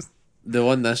scissors. The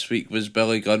one this week was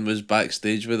Billy Gunn was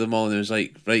backstage with them all and he was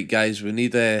like, right guys, we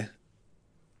need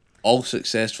all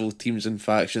successful teams and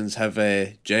factions have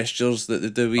gestures that they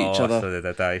do with each other. So they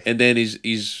did, aye. And then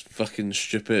his fucking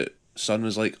stupid son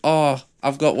was like, oh,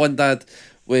 I've got one, Dad.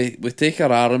 We take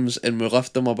our arms and we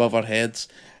lift them above our heads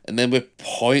and then we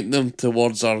point them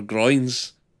towards our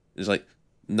groins. He's like,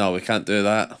 no, we can't do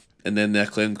that. And then the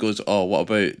Acclaimed goes, oh, what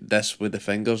about this with the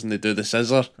fingers? And they do the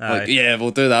scissor. Like, yeah,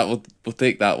 we'll do that. We'll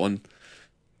take that one.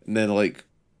 And then like,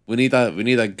 we need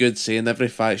a good saying. Every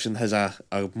faction has a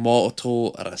motto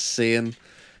or a saying.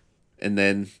 And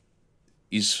then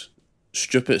his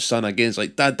stupid son again is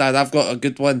like, Dad, I've got a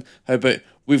good one. How about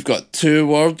we've got 2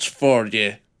 words for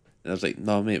you? And I was like,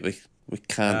 no, mate, we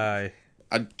can't. Aye.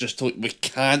 I just told we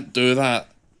can't do that.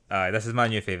 Aye, this is my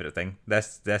new favourite thing.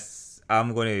 This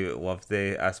I'm going to love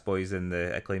the Ass Boys and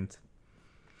the Acclaimed.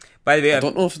 By the way, I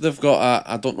don't know if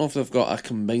they've got a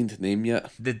combined name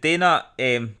yet. did they not?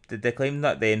 Did the Acclaimed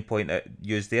not then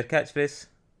use their catchphrase?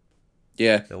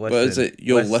 Yeah, So what is it?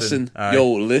 Yo, listen. Aye. Yo,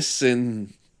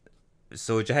 listen.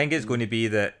 So do you think it's going to be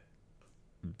that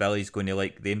Billy's going to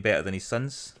like them better than his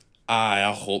sons? Aye,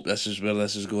 I hope this is where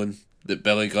this is going. That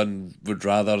Billy Gunn would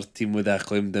rather team with the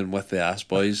Acclaimed than with the Ass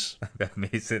Boys. That'd be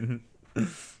amazing.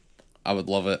 I would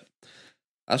love it.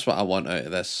 That's what I want out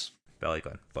of this. Billy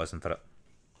Gunn, buzzing for it.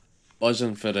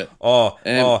 buzzing for it.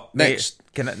 Next.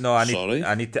 Next. Sorry,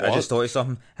 I need to. I just thought of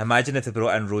something. Imagine if they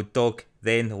brought in Road Dogg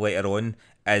then later on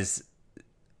as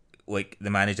like the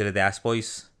manager of the Ass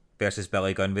Boys versus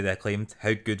Billy Gunn with the Acclaimed.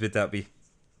 How good would that be?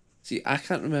 See, I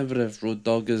can't remember if Road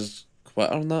Dogg is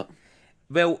quit or not.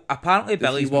 Well, apparently Did he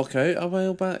Billy's walk out a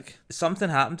while back? something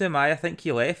happened to him. I think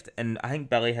he left, and I think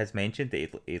Billy has mentioned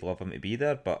that he'd love him to be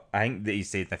there. But I think that he's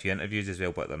said in a few interviews as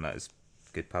well, but they're not as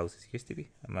good pals as he used to be.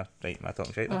 Am I right? Am I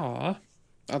talking straight? Ah,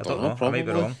 I I don't don't know. know. I Probably.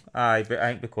 might be wrong. Aye, but I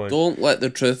think because. Don't let the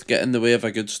truth get in the way of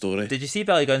a good story. Did you see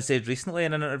Billy Gunn said recently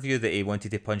in an interview that he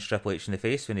wanted to punch Triple H in the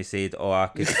face when he said, "Oh, I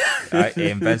could,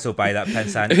 Vince will buy that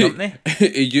Pinsant company."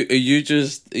 Are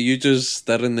you just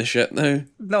stirring the shit now?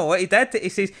 No, what he did, he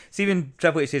says, see when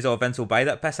Triple H says, "Oh, Vince will buy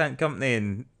that Pissant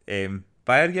company and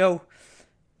buy her, yo."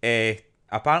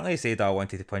 Apparently he said, "Oh, I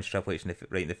wanted to punch Triple H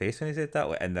right in the face when he said that,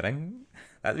 like, in the ring."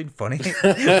 That'd been funny.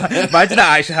 Imagine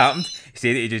that actually happened. He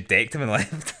said that he just decked him and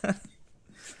left.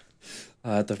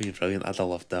 That'd have been brilliant. I'd have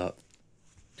loved that.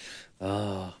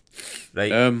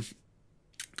 Right.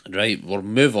 Right, we'll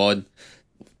move on.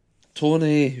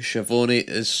 Tony Schiavone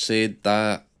has said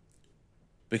that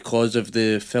because of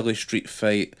the Philly Street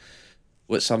fight,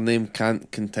 what's her name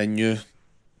can't continue.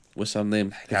 What's her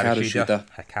name? Hikaru Shida.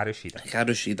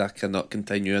 Hikaru Shida cannot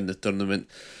continue in the tournament.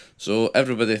 So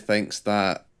everybody thinks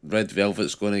that Red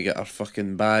Velvet's going to get her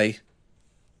fucking bye.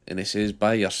 And he says,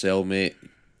 bye your cellmate.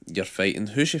 You're fighting.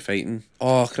 Who's she fighting?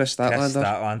 Oh, Chris Statlander. Chris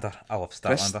Statlander. I love Statlander.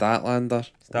 Chris Statlander.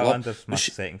 Statlander's my Was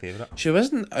second favourite. She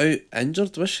wasn't out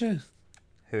injured, was she?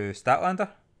 Who? Statlander?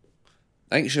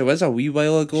 I think she was a wee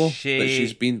while ago, but She-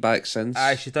 she's been back since.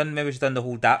 Aye, she done the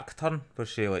whole dark turn where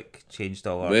she like changed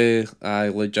all her. With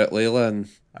legit Layla and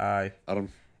Aye. her.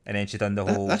 And then she done the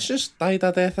whole. That's just died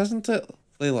a death, isn't it?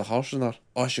 Layla Hirsch and her.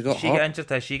 Oh, she got She hurt. get injured.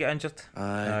 Did she get injured?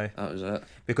 Aye, that was it.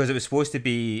 Because it was supposed to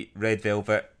be Red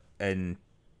Velvet and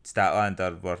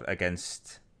Statlander were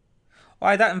against. Oh,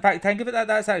 aye, that in fact, think of it.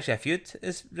 That's actually a feud.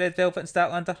 Is Red Velvet and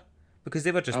Statlander because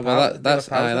they were just. Oh, well, pals, that's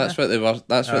they were pals, that's weren't what they were.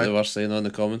 That's what Aye. they were saying on the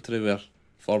commentary. Where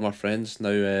former friends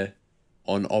now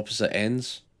on opposite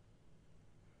ends.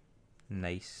 they?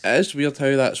 Nice. It is weird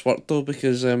how that's worked though,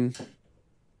 because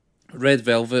Red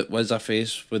Velvet was a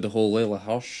face with the whole Layla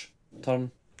Hirsch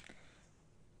turn.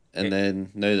 And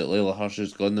then now that Layla Hirsch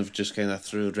is gone, they've just kind of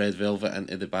threw Red Velvet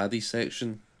into the baddie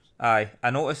section. Aye, I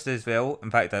noticed as well.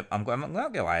 In fact, I'm not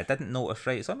gonna lie, I didn't notice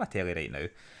right. It's on my telly right now.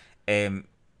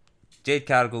 Jade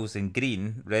Cargill's in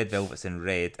green, Red Velvet's in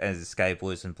red, and Sky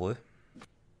Blue's in blue.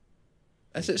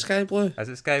 Is it Sky Blue? Is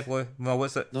it Sky Blue? Well,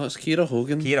 what's it? No, it's Kira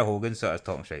Hogan. Kira Hogan, so I was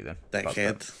talking straight then. Dickhead. Fuck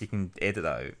it. You can edit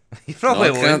that out. You No, probably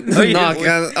I can't. won't. No, I you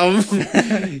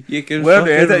can't. You can Where to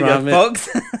fucking edit, ram you're it.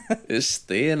 fucked. It's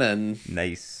staying in.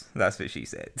 Nice. That's what she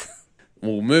said.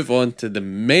 We'll move on to the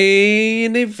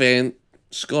main event.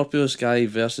 Scorpio Sky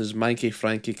versus Mikey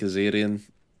Frankie Kazarian.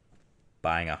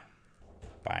 Banger.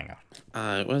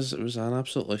 It was an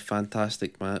absolutely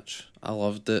fantastic match. I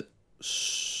loved it.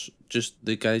 Just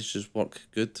the guys just work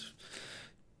good.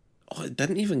 Oh, it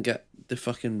didn't even get the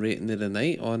fucking rating of the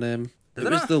night on Did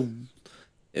it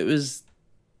it was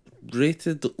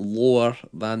rated lower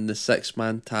than the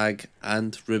 6-man tag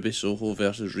and Ruby Soho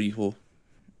versus Riho.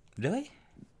 Really?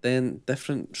 Then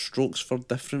different strokes for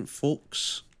different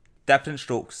folks. Different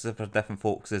strokes for different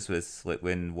folks. This was like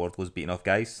when Wardlow's beating off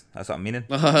guys. That's what I'm meaning.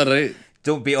 Right.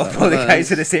 Don't beat off all the guys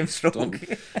with the same stroke.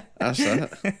 That's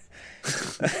it.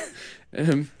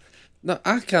 No,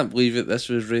 I can't believe it. This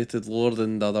was rated lower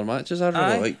than the other matches. I really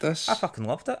Aye. like this. I fucking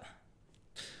loved it.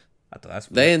 I don't know. That's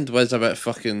The end was a bit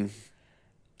fucking.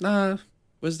 Nah,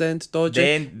 was the end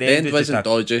dodgy? The end was wasn't just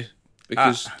dodgy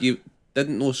because you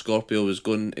didn't know Scorpio was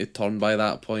going to turn by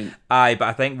that point. Aye, but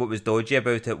I think what was dodgy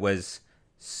about it was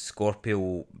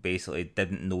Scorpio basically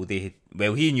didn't know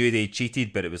well, he knew they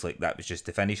cheated, but it was like that was just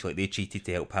the finish. Like they cheated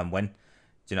to help him win. Do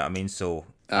you know what I mean? So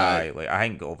Aye. like I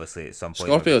think obviously at some point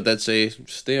Scorpio did say,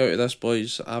 "Stay out of this,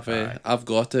 boys. Aye. I've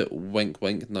got it." Wink,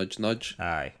 wink, nudge, nudge.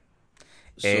 Aye.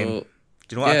 So Do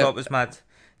you know what I yeah. thought was mad?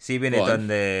 See when he Go on. done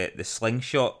the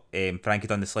slingshot, Frankie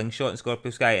done the slingshot in Scorpio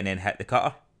Sky and then hit the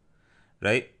cutter,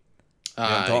 right? You know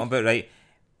what I'm talking about, right?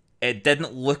 It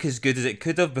didn't look as good as it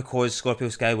could have because Scorpio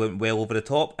Sky went well over the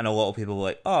top, and a lot of people were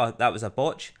like, "Oh, that was a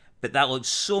botch," but that looked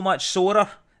so much sorer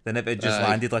than if it just Aye.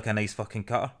 landed like a nice fucking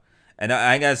cutter. And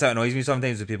I think that's what annoys me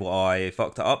sometimes with people. Oh, I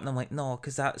fucked it up, and I'm like, no,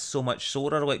 because that's so much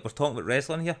sorer. Like we're talking about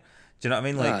wrestling here. Do you know what I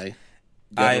mean? Like,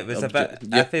 Aye. it was a bit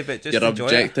iffy, but just your enjoy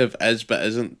it. objective is but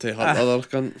isn't to hurt the other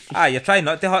cunt. You're trying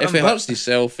not to hurt If him. it but- hurts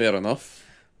yourself, fair enough.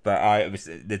 But it was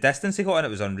the distance he got in it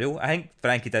was unreal. I think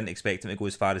Frankie didn't expect him to go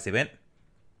as far as he went,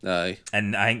 Aye.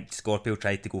 and I think Scorpio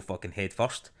tried to go fucking head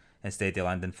first instead of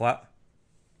landing flat.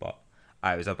 But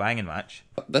It was a banging match.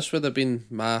 This would have been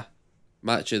my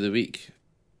match of the week.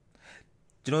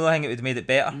 Do you know the thing that would have made it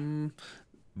better?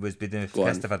 Was being Go on.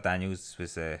 Christopher Daniels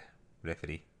was the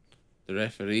referee. The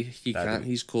referee, That'd be-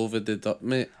 he's COVIDed up,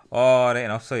 mate. Oh, right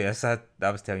enough. So yes, I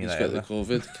was telling you He's that got the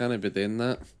earlier. COVID, can't be doing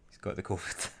that. He's got the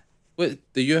COVID.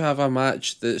 Wait, do you have a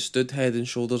match that stood head and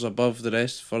shoulders above the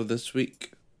rest for this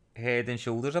week? Head and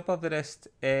shoulders above the rest.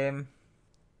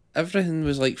 Everything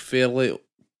was like fairly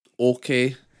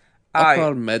okay. Aye.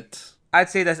 Upper mid. I'd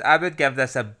say this. I would give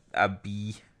this a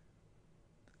B.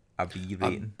 A B A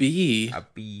rating. B. A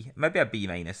B, maybe a B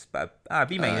minus, but a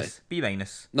B minus. B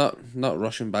minus. Not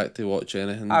rushing back to watch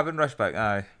anything. I wouldn't rush back.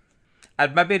 Aye,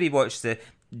 I'd maybe rewatch the.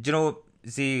 Do you know?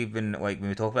 See, when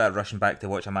we talk about rushing back to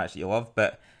watch a match that you love,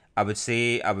 but I would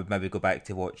say I would maybe go back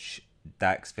to watch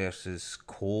Dax versus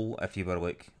Cole if you were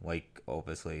like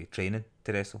obviously training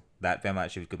to wrestle. That'd be a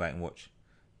match you would go back and watch.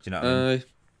 Do you know what I mean?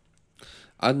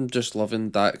 I'm just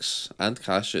loving Dax and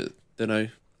Cash at the now.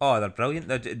 Oh, they're brilliant.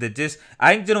 They're just.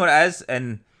 I think, do you know what it is?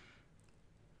 And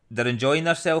they're enjoying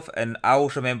themselves. And I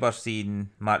also remember seeing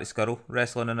Marty Scurll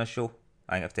wrestling in a show.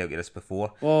 I think I've told you this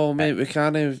before. Oh, mate, we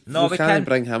can't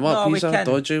bring him up. No, He's we a can.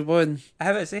 dodgy one.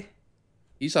 How is he?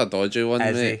 He's a dodgy one,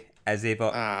 Is mate. he? Is he?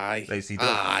 But Aye. right, so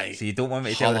Aye. you don't want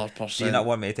me to tell. 100%. Do you not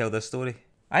want me to tell this story?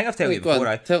 I think I've told Wait, you go on,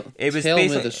 before. tell me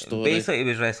the story. Basically, he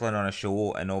was wrestling on a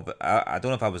show, and I don't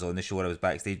know if I was on the show or I was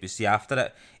backstage, but see, after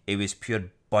it, he was pure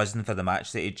buzzing for the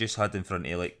match that he just had in front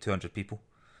of like 200 people.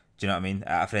 Do you know what I mean?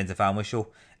 At a friends and family show,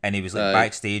 and he was like Aye.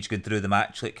 backstage going through the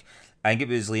match. Like, I think it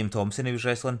was Liam Thompson he was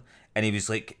wrestling, and he was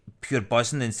like pure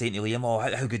buzzing and saying to Liam, "Oh,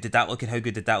 how good did that look? And how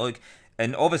good did that look?"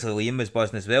 And obviously Liam was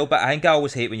buzzing as well, but I think I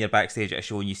always hate when you're backstage at a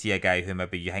show and you see a guy who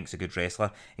maybe you think's a good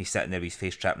wrestler, he's sitting there with his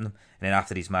face trapping them, and then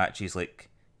after his match he's like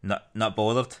not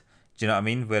bothered. Do you know what I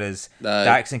mean? Whereas Aye.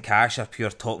 Dax and Cash are pure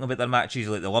talking about their matches,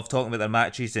 like they love talking about their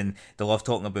matches and they love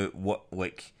talking about what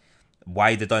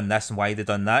why they done this and why they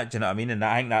done that. Do you know what I mean? And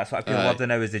I think that's what I pure Aye. love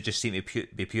now is they just seem to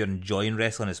be pure enjoying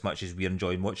wrestling as much as we're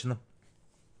enjoying watching them.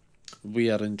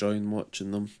 We are enjoying watching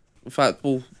them. In fact,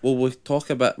 we'll talk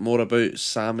a bit more about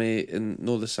Sammy and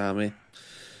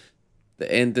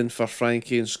the ending for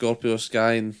Frankie and Scorpio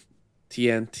Sky and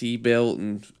TNT belt,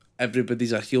 and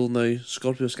everybody's a heel now.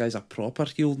 Scorpio Sky's a proper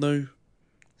heel now.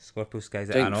 Scorpio Sky's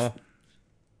I Think- know.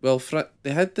 Well,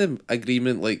 they had the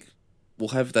agreement like, we'll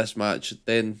have this match,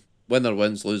 then winner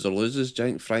wins, loser loses. Do you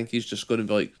think Frankie's just going to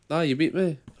be like, nah, you beat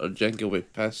me? Or do you think he'll be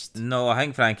pissed? No, I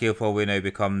think Frankie will probably now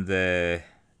become the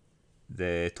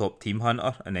top team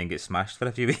hunter and then get smashed for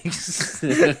a few weeks.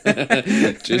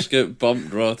 Just get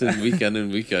bumped rotten week in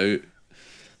and week out.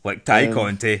 Like Ty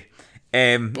Conti.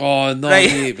 Oh, no,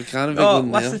 Right. mate, we can't be No,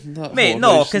 going listen, there. Not mate, no,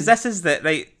 whorehousing. because this is the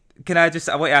right.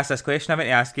 I want to ask this question. I meant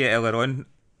to ask you earlier on,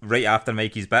 right after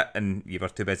Mikey's bit, and you were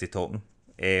too busy talking.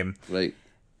 Right.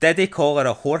 Did he call her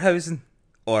a whorehousing,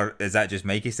 or is that just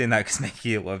Mikey saying that because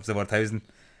Mikey loves the word housing?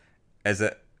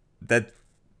 Did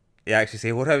he actually say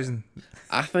whorehousing?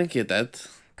 I think he did.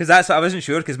 Because that's what I wasn't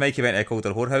sure. Because Mikey went and called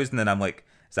her whorehousing, and I'm like,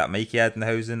 is that Mikey adding the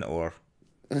housing or?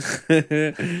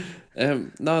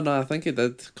 No, I think he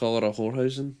did call her a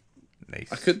whorehousing.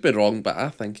 Nice. I could be wrong, but I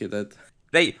think he did.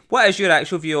 Right, what is your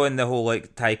actual view on the whole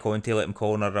like Ty Conti, like him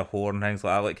calling her a whore and things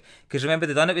like that? Like, because remember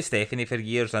they done it with Stephanie for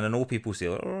years, and I know people say,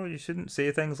 like, "Oh, you shouldn't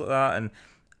say things like that," and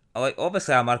like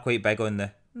obviously I'm quite big on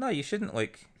the no, you shouldn't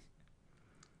like.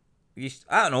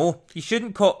 I don't know. You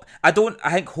shouldn't call. I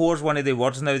think whore's one of the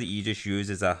words now that you just use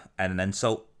as an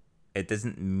insult. It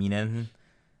doesn't mean anything.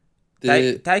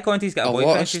 Ty Conti's got a A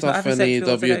boyfriend. lot of She's not stuff having in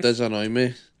sex with AEW guys. does annoy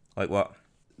me. Like what?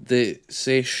 They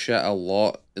say shit a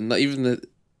lot, and not even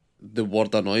the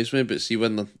word annoys me, but see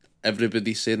when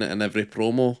everybody's saying it in every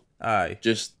promo, Aye.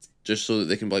 just so that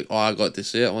they can be like, oh, I got to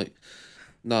say it. I'm like,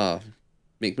 nah,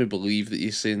 make me believe that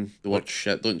you're saying the word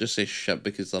shit. Don't just say shit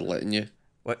because they're letting you.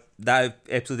 What that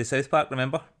episode of South Park?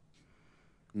 Remember?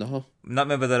 No. Not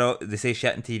remember they say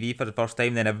shit on TV for the first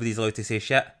time, then everybody's allowed to say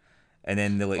shit, and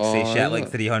then they say Oh, shit yeah. like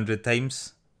 300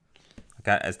 times.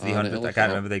 It's 300. I'll I look can't it up.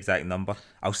 remember the exact number.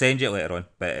 I'll send you it later on,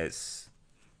 but it's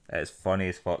funny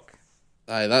as fuck.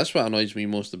 Aye, that's what annoys me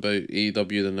most about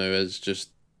AEW now is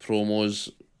just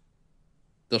promos.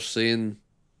 They're saying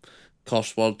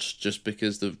curse words just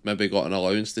because they've maybe got an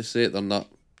allowance to say it. They're not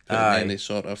putting Aye. any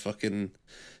sort of fucking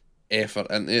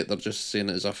effort into it. They're just saying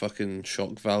it as a fucking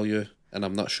shock value, and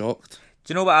I'm not shocked.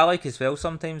 Do you know what I like as well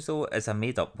sometimes though? Is a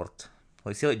made up word.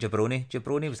 Like see like jabroni.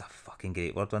 Jabroni was a fucking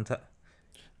great word, wasn't it?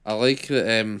 I like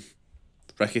that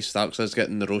Ricky Starks is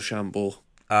getting the Rochambeau.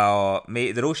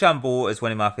 Mate, the Rochambeau is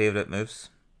one of my favourite moves.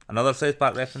 Another South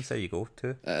Park reference. There you go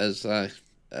too. It is, aye.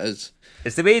 It is.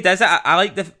 It's the way he does it. I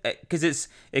like because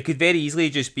it could very easily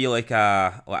just be like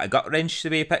a gut wrench the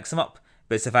way he picks them up,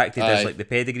 but it's the fact he does Aye. like the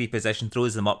pedigree position,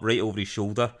 throws them up right over his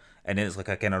shoulder, and then it's like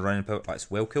a kind of running power. Oh, it's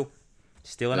well cool.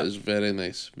 Stealing It it. is very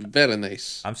nice. Very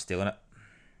nice. I'm stealing it.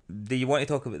 Do you want to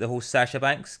talk about the whole Sasha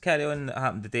Banks carry on that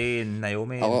happened today and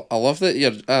Naomi? I love that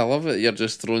you're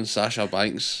just throwing Sasha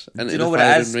Banks into Do you know the what it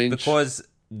firing is? range. Because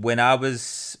when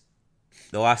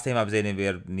the last time I was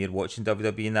anywhere near watching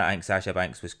WWE and that, I think Sasha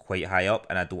Banks was quite high up,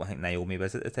 and I don't think Naomi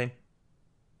was at the time.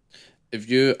 If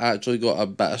you actually got a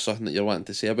bit of something that you're wanting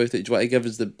to say about it, do you want to give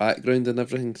us the background and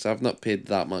everything? Because I've not paid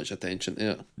that much attention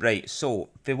to it. Right, so,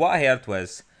 for what I heard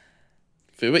was,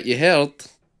 For what you heard,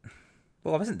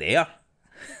 well, I wasn't there.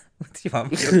 What do you want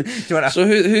me to do? You want so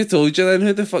who told you then?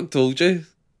 Who the fuck told you?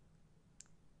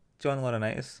 John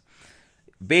Laurinaitis.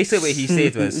 Basically, what he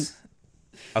said was,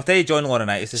 I'll tell you John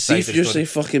Laurinaitis' See side if of you the story.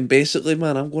 say fucking basically,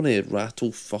 man, I'm going to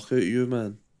rattle fuck out you,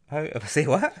 man. How? If I say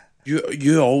what?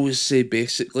 You always say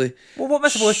basically Well, what am I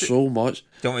supposed to... so much.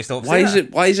 Do you want me to stop Why saying is that?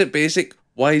 it? Why is it basic?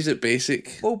 Why is it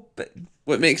basic? Well, but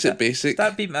What makes it basic?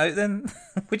 start beating me out then.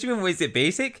 What do you mean, why is it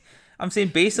basic? I'm saying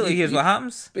basically, here's what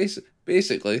happens.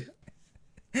 Basically,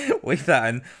 Leave that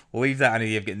in. Leave that in,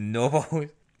 you've got no balls.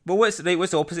 Well, what's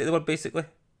the opposite of the word basically?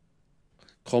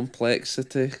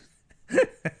 complexity.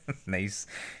 Nice.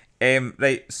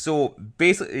 Right, so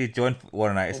basically John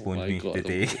Laurinaitis Oh phoned my me god,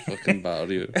 today. I'm gonna fucking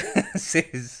batter you.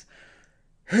 Says,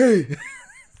 hey,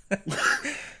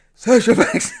 Sasha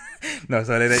Banks. No,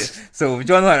 sorry, right. So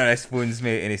John Laurinaitis phones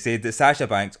me and he said that Sasha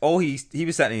Banks, he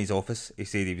was sitting in his office. He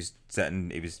said he was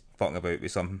fucking about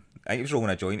with some, I think he was rolling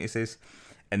a joint, he says.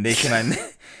 And they came in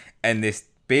and they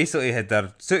basically had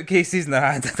their suitcases in their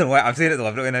hand. I don't know why, I'm saying it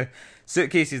deliberately now.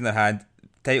 Suitcases in their hand,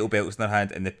 title belts in their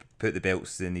hand, and they put the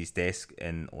belts in his desk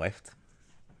and left.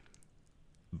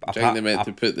 Do you think they meant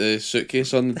to put the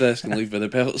suitcase on the desk and leave with the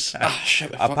belts?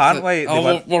 Shit, fuck Apparently, that. they Oh,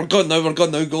 weren't- we're gone now,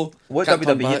 go. What Can't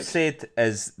turn WWE back. had said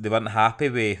is they weren't happy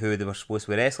with who they were supposed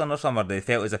to be wrestling or something. They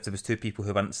felt as if there was two people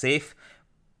who weren't safe,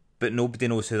 but nobody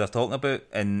knows who they're talking about,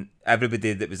 and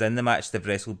everybody that was in the match they've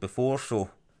wrestled before, so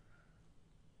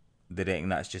they reckon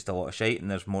that's just a lot of shite and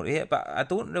there's more to it. But I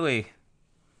don't really...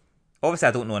 Obviously,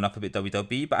 I don't know enough about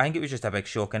WWE, but I think it was just a big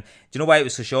shocking... Do you know why it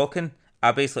was so shocking?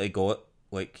 I basically got,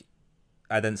 like...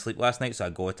 I didn't sleep last night, so I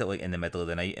got it, like, in the middle of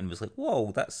the night and was like,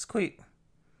 whoa, that's quite...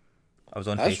 I was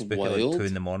on That's Facebook wild. at like 2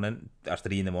 in the morning, or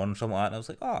 3 in the morning, something like that, and I was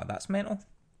like, oh, that's mental.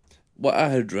 What I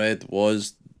had read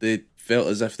was they felt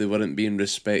as if they weren't being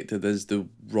respected as the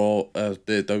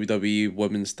WWE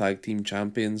Women's Tag Team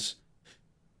Champions.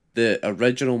 The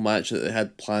original match that they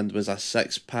had planned was a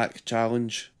 6-pack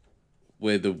challenge,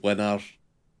 with the winner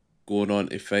going on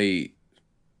to fight.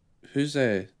 Who's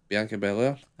Bianca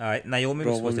Belair? Alright, Naomi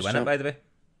Raw was supposed to Women's win it, Champ. by the way.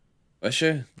 Is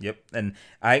she? Yep, and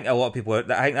I think a lot of people I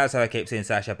think that's how I kept saying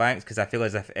Sasha Banks, because I feel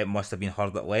as if it must have been her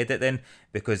that led it then,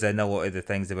 because in a lot of the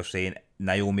things they were saying,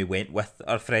 Naomi went with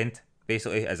her friend,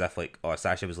 basically, as if like, oh,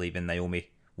 Sasha was leaving, Naomi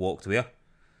walked with her. Do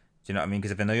you know what I mean?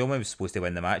 Because if Naomi was supposed to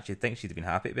win the match, you'd think she'd have been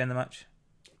happy to be in the match.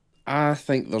 I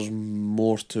think there's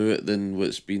more to it than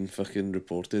what's been fucking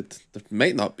reported. There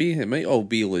might not be. It might all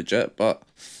be legit, but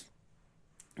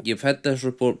you've had this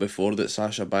report before that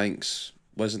Sasha Banks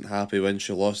wasn't happy when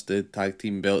she lost the tag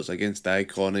team belts against the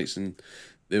Iconics and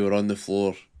they were on the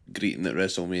floor greeting at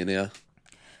WrestleMania.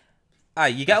 Aye,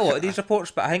 you get a lot of these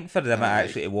reports, but I think for them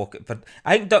actually to walk it,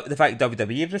 I think the fact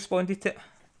WWE have responded to it.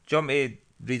 Do you want me to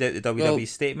read out the WWE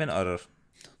statement, or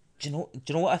do you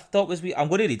know what I thought was weird? I'm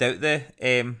going to read out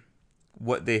the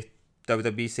what the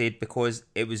WWE said, because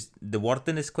it was, the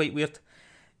wording is quite weird.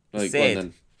 Like, Said, go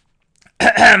on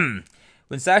then.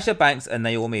 when Sasha Banks and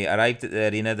Naomi arrived at the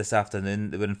arena this afternoon,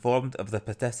 they were informed of their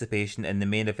participation in the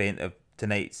main event of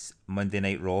tonight's Monday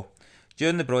Night Raw.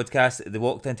 During the broadcast, they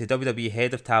walked into WWE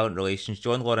Head of Talent Relations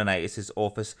John Laurinaitis'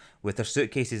 office with their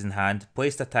suitcases in hand,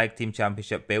 placed their tag team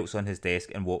championship belts on his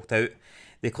desk and walked out.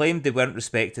 They claimed they weren't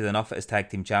respected enough as tag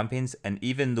team champions, and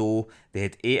even though they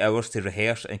had 8 hours to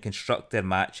rehearse and construct their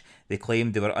match, they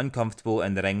claimed they were uncomfortable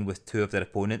in the ring with 2 of their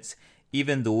opponents,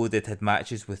 even though they'd had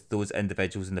matches with those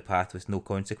individuals in the past with no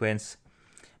consequence.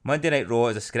 Monday Night Raw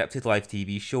is a scripted live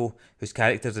TV show whose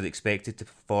characters are expected to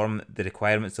perform the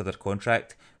requirements of their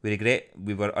contract. We regret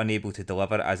we were unable to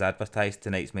deliver as advertised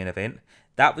tonight's main event.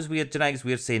 That was weird. Tonight is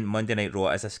weird saying Monday Night Raw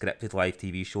is a scripted live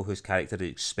TV show whose characters are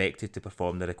expected to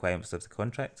perform the requirements of the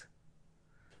contract.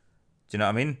 Do you know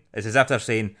what I mean? It's as if they're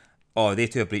saying, oh, they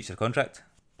two have breached their contract.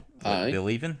 Aye. They're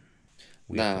leaving.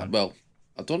 Weird Nah, one. well,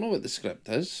 I don't know what the script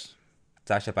is.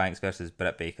 Sasha Banks versus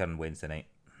Britt Baker on Wednesday night.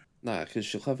 Nah, because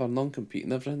she'll have her non-compete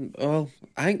and everything. Well,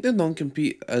 I think the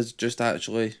non-compete is just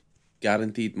actually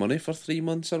guaranteed money for 3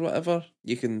 months or whatever,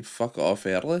 you can fuck it off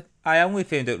early. I only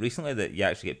found out recently that you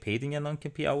actually get paid in your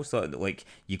non-compete. I always thought that, like,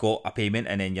 you got a payment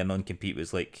and then your non-compete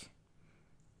was like,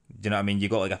 do you know what I mean? You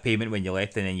got like a payment when you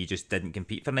left and then you just didn't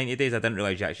compete for 90 days. I didn't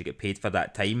realise you actually get paid for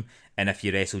that time, and if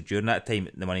you wrestled during that time,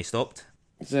 the money stopped.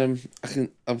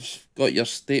 I've got your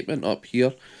statement up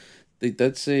here. They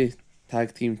did say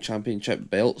tag team championship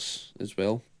belts as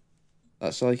well.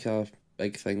 That's like a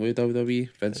big thing with WWE.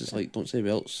 Vince is like, don't say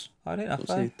belts, Alright, don't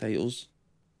say titles.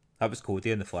 that was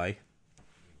Cody on the fly,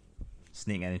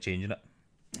 sneaking in and changing it.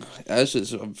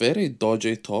 It's a very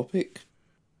dodgy topic.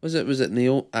 Was it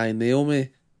Naomi?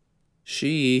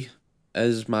 She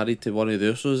is married to one of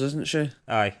the Usos, isn't she?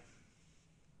 Aye.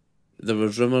 There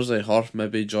was rumours of her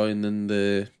maybe joining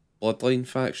the Bloodline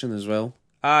faction as well.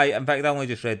 Aye, in fact, I only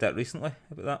just read that recently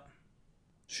about that.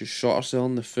 She shot herself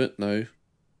in the foot now.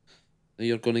 Now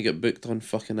you're going to get booked on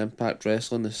fucking Impact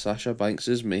Wrestling as Sasha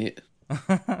Banks' mate.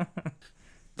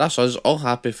 That's us. All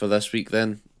happy for this week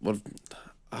then. Will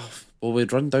we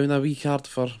run down a wee card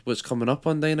for what's coming up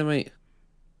on Dynamite?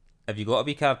 Have you got a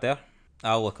wee card there?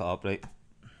 I'll look it up, right?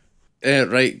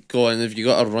 Right, go on. Have you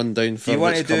got a rundown for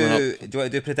what's coming up? Do you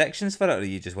want to do predictions for it, or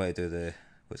you just want to do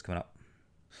what's coming up?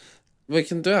 We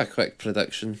can do a quick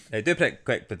prediction. Right, do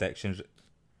quick predictions.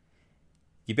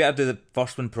 You better do the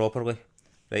first one properly.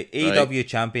 Right, AEW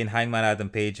champion Hangman Adam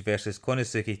Page versus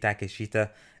Konosuke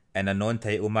Takeshita in a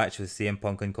non-title match with CM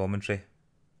Punk on commentary.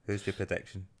 Who's your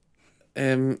prediction?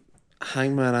 Hangman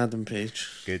Adam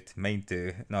Page. Good, mine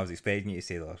too. No, I was expecting you to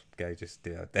say that guy just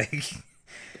do a dig.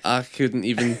 I couldn't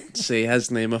even say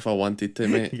his name if I wanted to,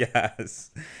 mate.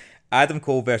 Yes. Adam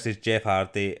Cole versus Jeff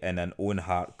Hardy in an Owen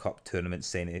Hart Cup tournament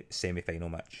semi-final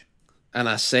match. In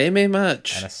a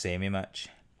semi-match? In a semi-match.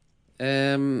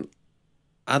 Adam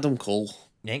Cole.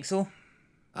 You think so?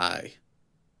 Aye.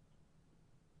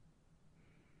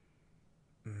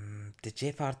 Did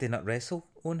Jeff Hardy not wrestle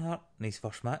Owen Hart in his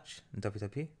first match in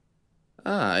WWE?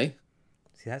 Aye.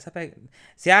 See, that's a big...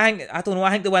 See, I don't know,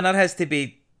 I think the winner has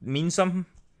to mean something.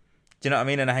 Do you know what I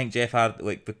mean? And I think Jeff Hardy,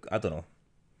 like, I don't know.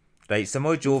 Right,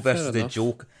 Samoa Joe versus the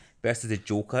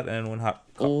Joker in an Owen Hart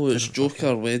Cup. Oh, it's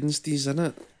Joker Wednesdays, isn't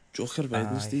it? Joker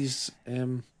Wednesdays.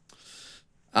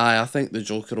 I think the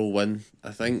Joker will win.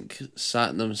 I think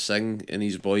Satnam Singh and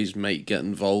his boys might get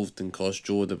involved and cost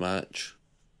Joe the match.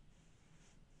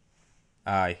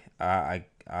 Aye, I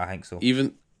think so.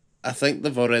 Even, I think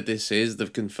they've already said,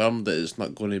 they've confirmed that it's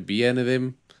not going to be any of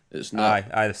them. It's not.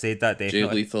 Aye, they've said that definitely.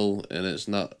 Jay Lethal and it's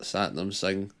not Satnam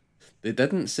Singh. They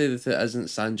didn't say that it isn't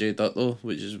Sanjay Dutt though,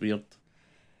 which is weird.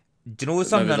 Do you know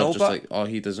something I know? Just like, oh,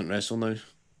 he doesn't wrestle now.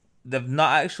 They've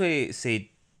not actually said,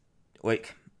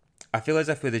 like, I feel as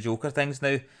if with the Joker things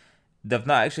now, they've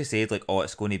not actually said like, oh,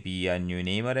 it's going to be a new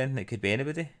name or anything. It could be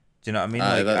anybody. Do you know what I mean?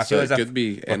 Aye, like, I feel as if could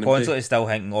be we're anybody. constantly still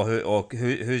thinking,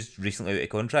 who's recently out of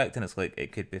contract, and it's like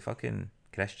it could be fucking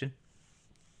Christian.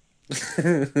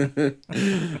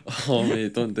 Oh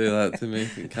mate, don't do that to me.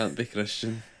 It can't be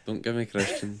Christian. Don't give me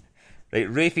Christian. Right,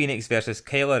 Ray Phoenix versus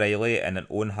Kyle O'Reilly in an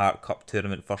Owen Hart Cup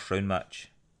tournament first round match.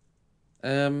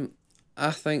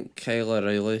 I think Kyle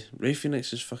O'Reilly. Ray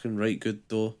Phoenix is fucking right good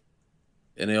though,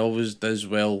 and he always does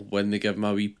well when they give him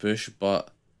a wee push.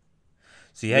 But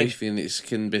So Ray Phoenix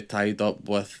can be tied up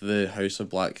with the House of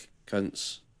Black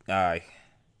cunts. Aye.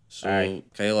 So Aye.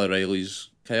 Kyle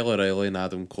O'Reilly and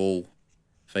Adam Cole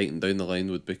fighting down the line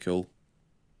would be cool.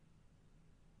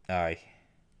 Aye.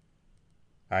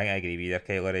 I agree with you there,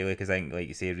 Kyle O'Reilly, because I think, like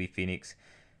you say, Ray Phoenix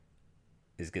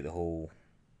has got the whole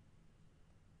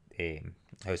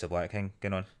House of Black thing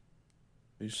going on.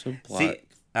 House of Black.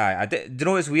 See, do you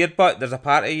know what's weird? But there's a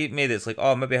part of me that's like,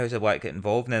 oh, maybe House of Black get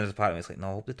involved, and then there's a part of me that's like, no,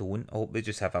 I hope they don't. I hope they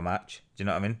just have a match. Do you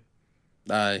know what I mean?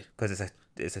 Aye. Because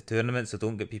it's a tournament, so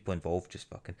don't get people involved. Just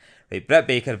fucking right. Britt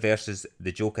Baker versus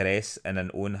the Jokeress in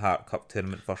an Owen Hart Cup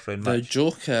tournament first round match. The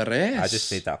Jokeress. I just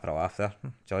said that for a laugh there.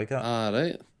 Do you like that? Ah,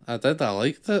 right. I did. I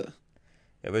liked it.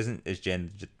 It wasn't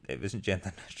gender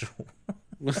neutral.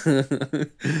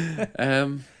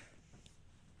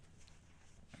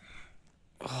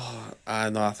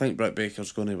 I think Britt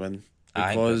Baker's going to win.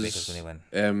 I think Britt Baker's going to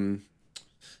win.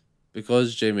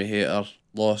 Because Jamie Hayter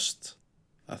lost,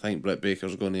 I think Britt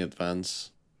Baker's going to advance.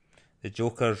 The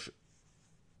Joker's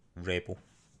rebel.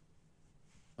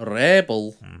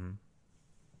 Rebel? Mm-hmm.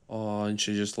 Oh, and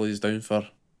she just lays down for...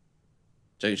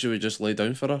 Do you think she would just lay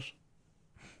down for her?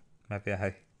 Maybe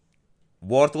I.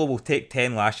 Wardlow will take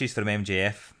 10 lashes from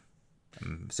MJF.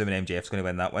 I'm assuming MJF's going to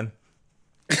win that one.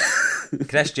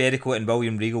 Chris Jericho and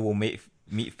William Regal will meet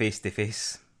face to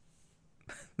face.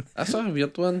 That's a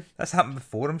weird one. That's happened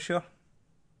before, I'm sure.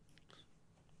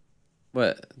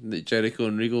 What? That Jericho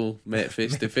and Regal met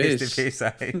face to face? Face,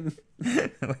 aye.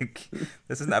 Like,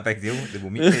 this isn't a big deal. They will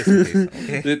meet face to face.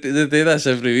 Okay. They do this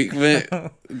every week, mate. They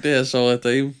do this all the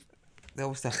time. They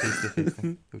always have face to face.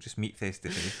 They'll just meet face to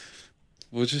face.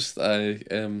 We'll just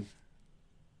maybe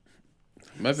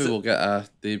we'll get a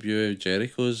debut of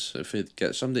Jericho's if we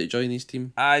get somebody to join his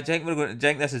team. I think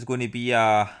this is going to be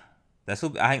I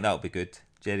think that'll be good.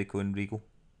 Jericho and Regal.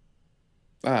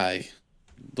 Aye,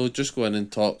 they'll just go in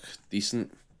and talk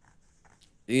decent.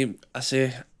 I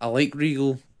say I like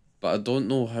Regal, but I don't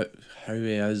know how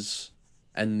he is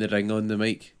in the ring on the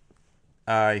mic,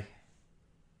 Aye.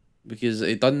 because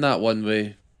he done that one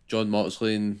with John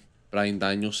Moxley and Bryan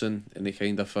Danielson, and he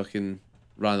kind of fucking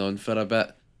ran on for a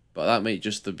bit. But that might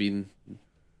just have been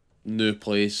new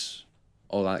place,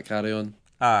 all that carry on.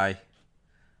 Aye.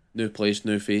 New place,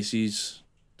 new faces.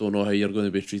 Don't know how you're going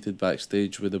to be treated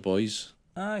backstage with the boys.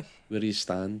 Aye. Where you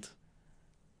stand.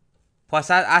 Plus,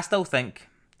 I still think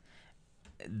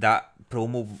that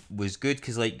promo was good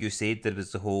because, like you said, there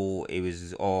was the whole. It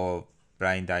was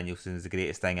Bryan Danielson's the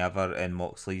greatest thing ever, and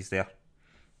Moxley's there.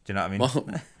 Do you know what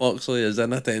I mean? Moxley is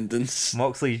in attendance.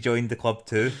 Moxley joined the club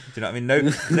too. Do you know what I mean?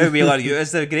 Now Wheeler Yuta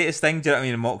is the greatest thing. Do you know what I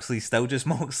mean? And Moxley's still just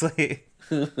Moxley.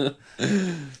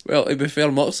 Well, to be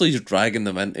fair, Moxley's dragging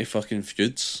them into fucking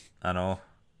feuds. I know.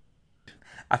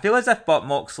 I feel as if, but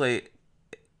Moxley.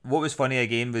 What was funny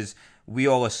again was we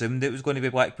all assumed it was going to be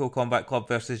Blackpool Combat Club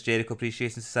versus Jericho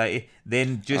Appreciation Society.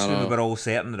 Then just when we were all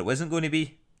certain that it wasn't going to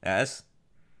be, it is.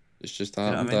 It's just You know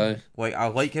happened, what I mean? aye. Like, I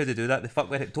like how they do that. The fuck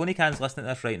with it. Tony Khan's listening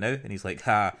to this right now, and he's like,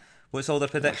 what's all their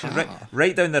predictions?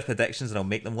 Write down their predictions, and I'll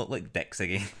make them look like dicks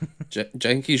again.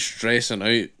 Jenky's stressing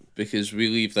out because we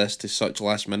leave this to such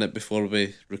last minute before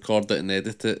we record it and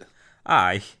edit it.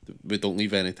 Aye. We don't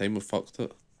leave any time, we fucked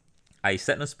it. Aye,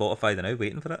 sitting on Spotify now,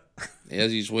 waiting for it.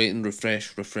 He's waiting,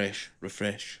 refresh.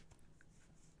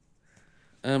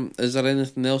 Is there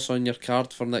anything else on your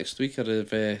card for next week, or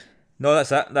if No,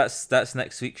 that's it. That's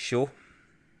next week's show.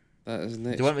 that is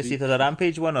next Do you want me to see if there's a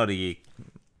Rampage one, or are you...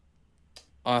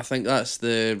 I think that's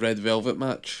the Red Velvet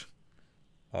match.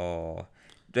 Oh.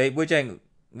 Right, what do you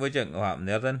think will happen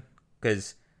there then?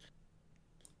 Because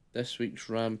This week's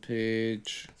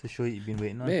Rampage. it's a show you've been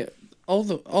waiting on. Mate, all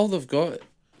they've got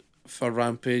for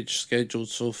Rampage scheduled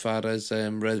so far is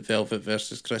Red Velvet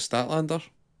versus Chris Statlander.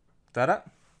 Is that it?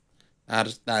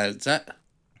 That's it.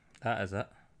 That is it.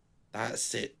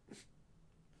 That's it.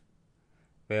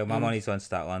 Well, my money's on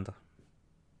Statlander.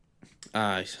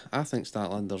 Aye, I think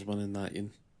Statlander's winning that,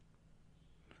 Ian.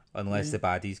 Unless the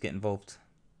baddies get involved.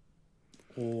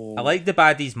 Oh. I like the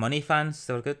baddies money fans.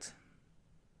 They were good.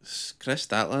 Chris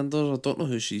Statlander, I don't know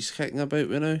who she's kicking about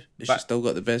right now. Has she But- still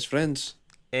got the best friends?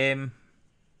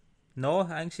 No,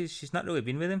 I think she's not really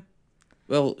been with him.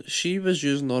 Well, she was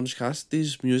using Orange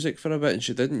Cassidy's music for a bit, and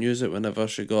she didn't use it whenever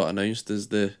she got announced as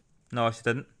the... No, she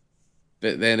didn't.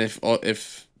 But then if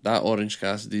that Orange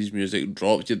Cassidy's music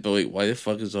dropped, you'd be like, why the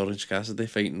fuck is Orange Cassidy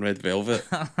fighting Red Velvet?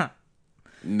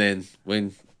 And then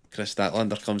when Chris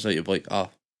Statlander comes out, you'll be like,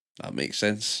 that makes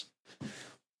sense.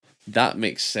 That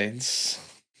makes sense.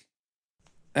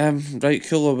 Right,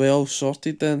 cool, are we all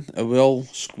sorted then? Are we all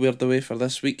squared away for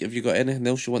this week? Have you got anything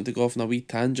else you want to go off on a wee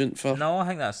tangent for? No, I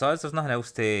think that's us. There's nothing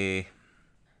else to...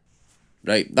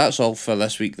 Right, that's all for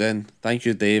this week then. Thank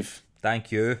you, Dave.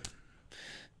 Thank you.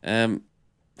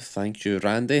 Thank you,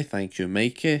 Randy. Thank you,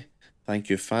 Mikey. Thank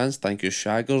you, fans. Thank you,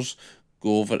 Shaggers.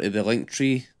 Go over to the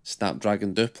Linktree,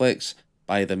 Snapdragon Duplex,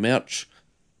 buy the merch,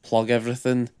 plug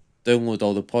everything, download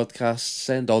all the podcasts,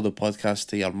 send all the podcasts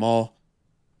to your ma,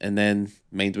 and then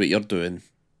mind what you're doing.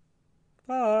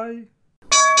 Bye.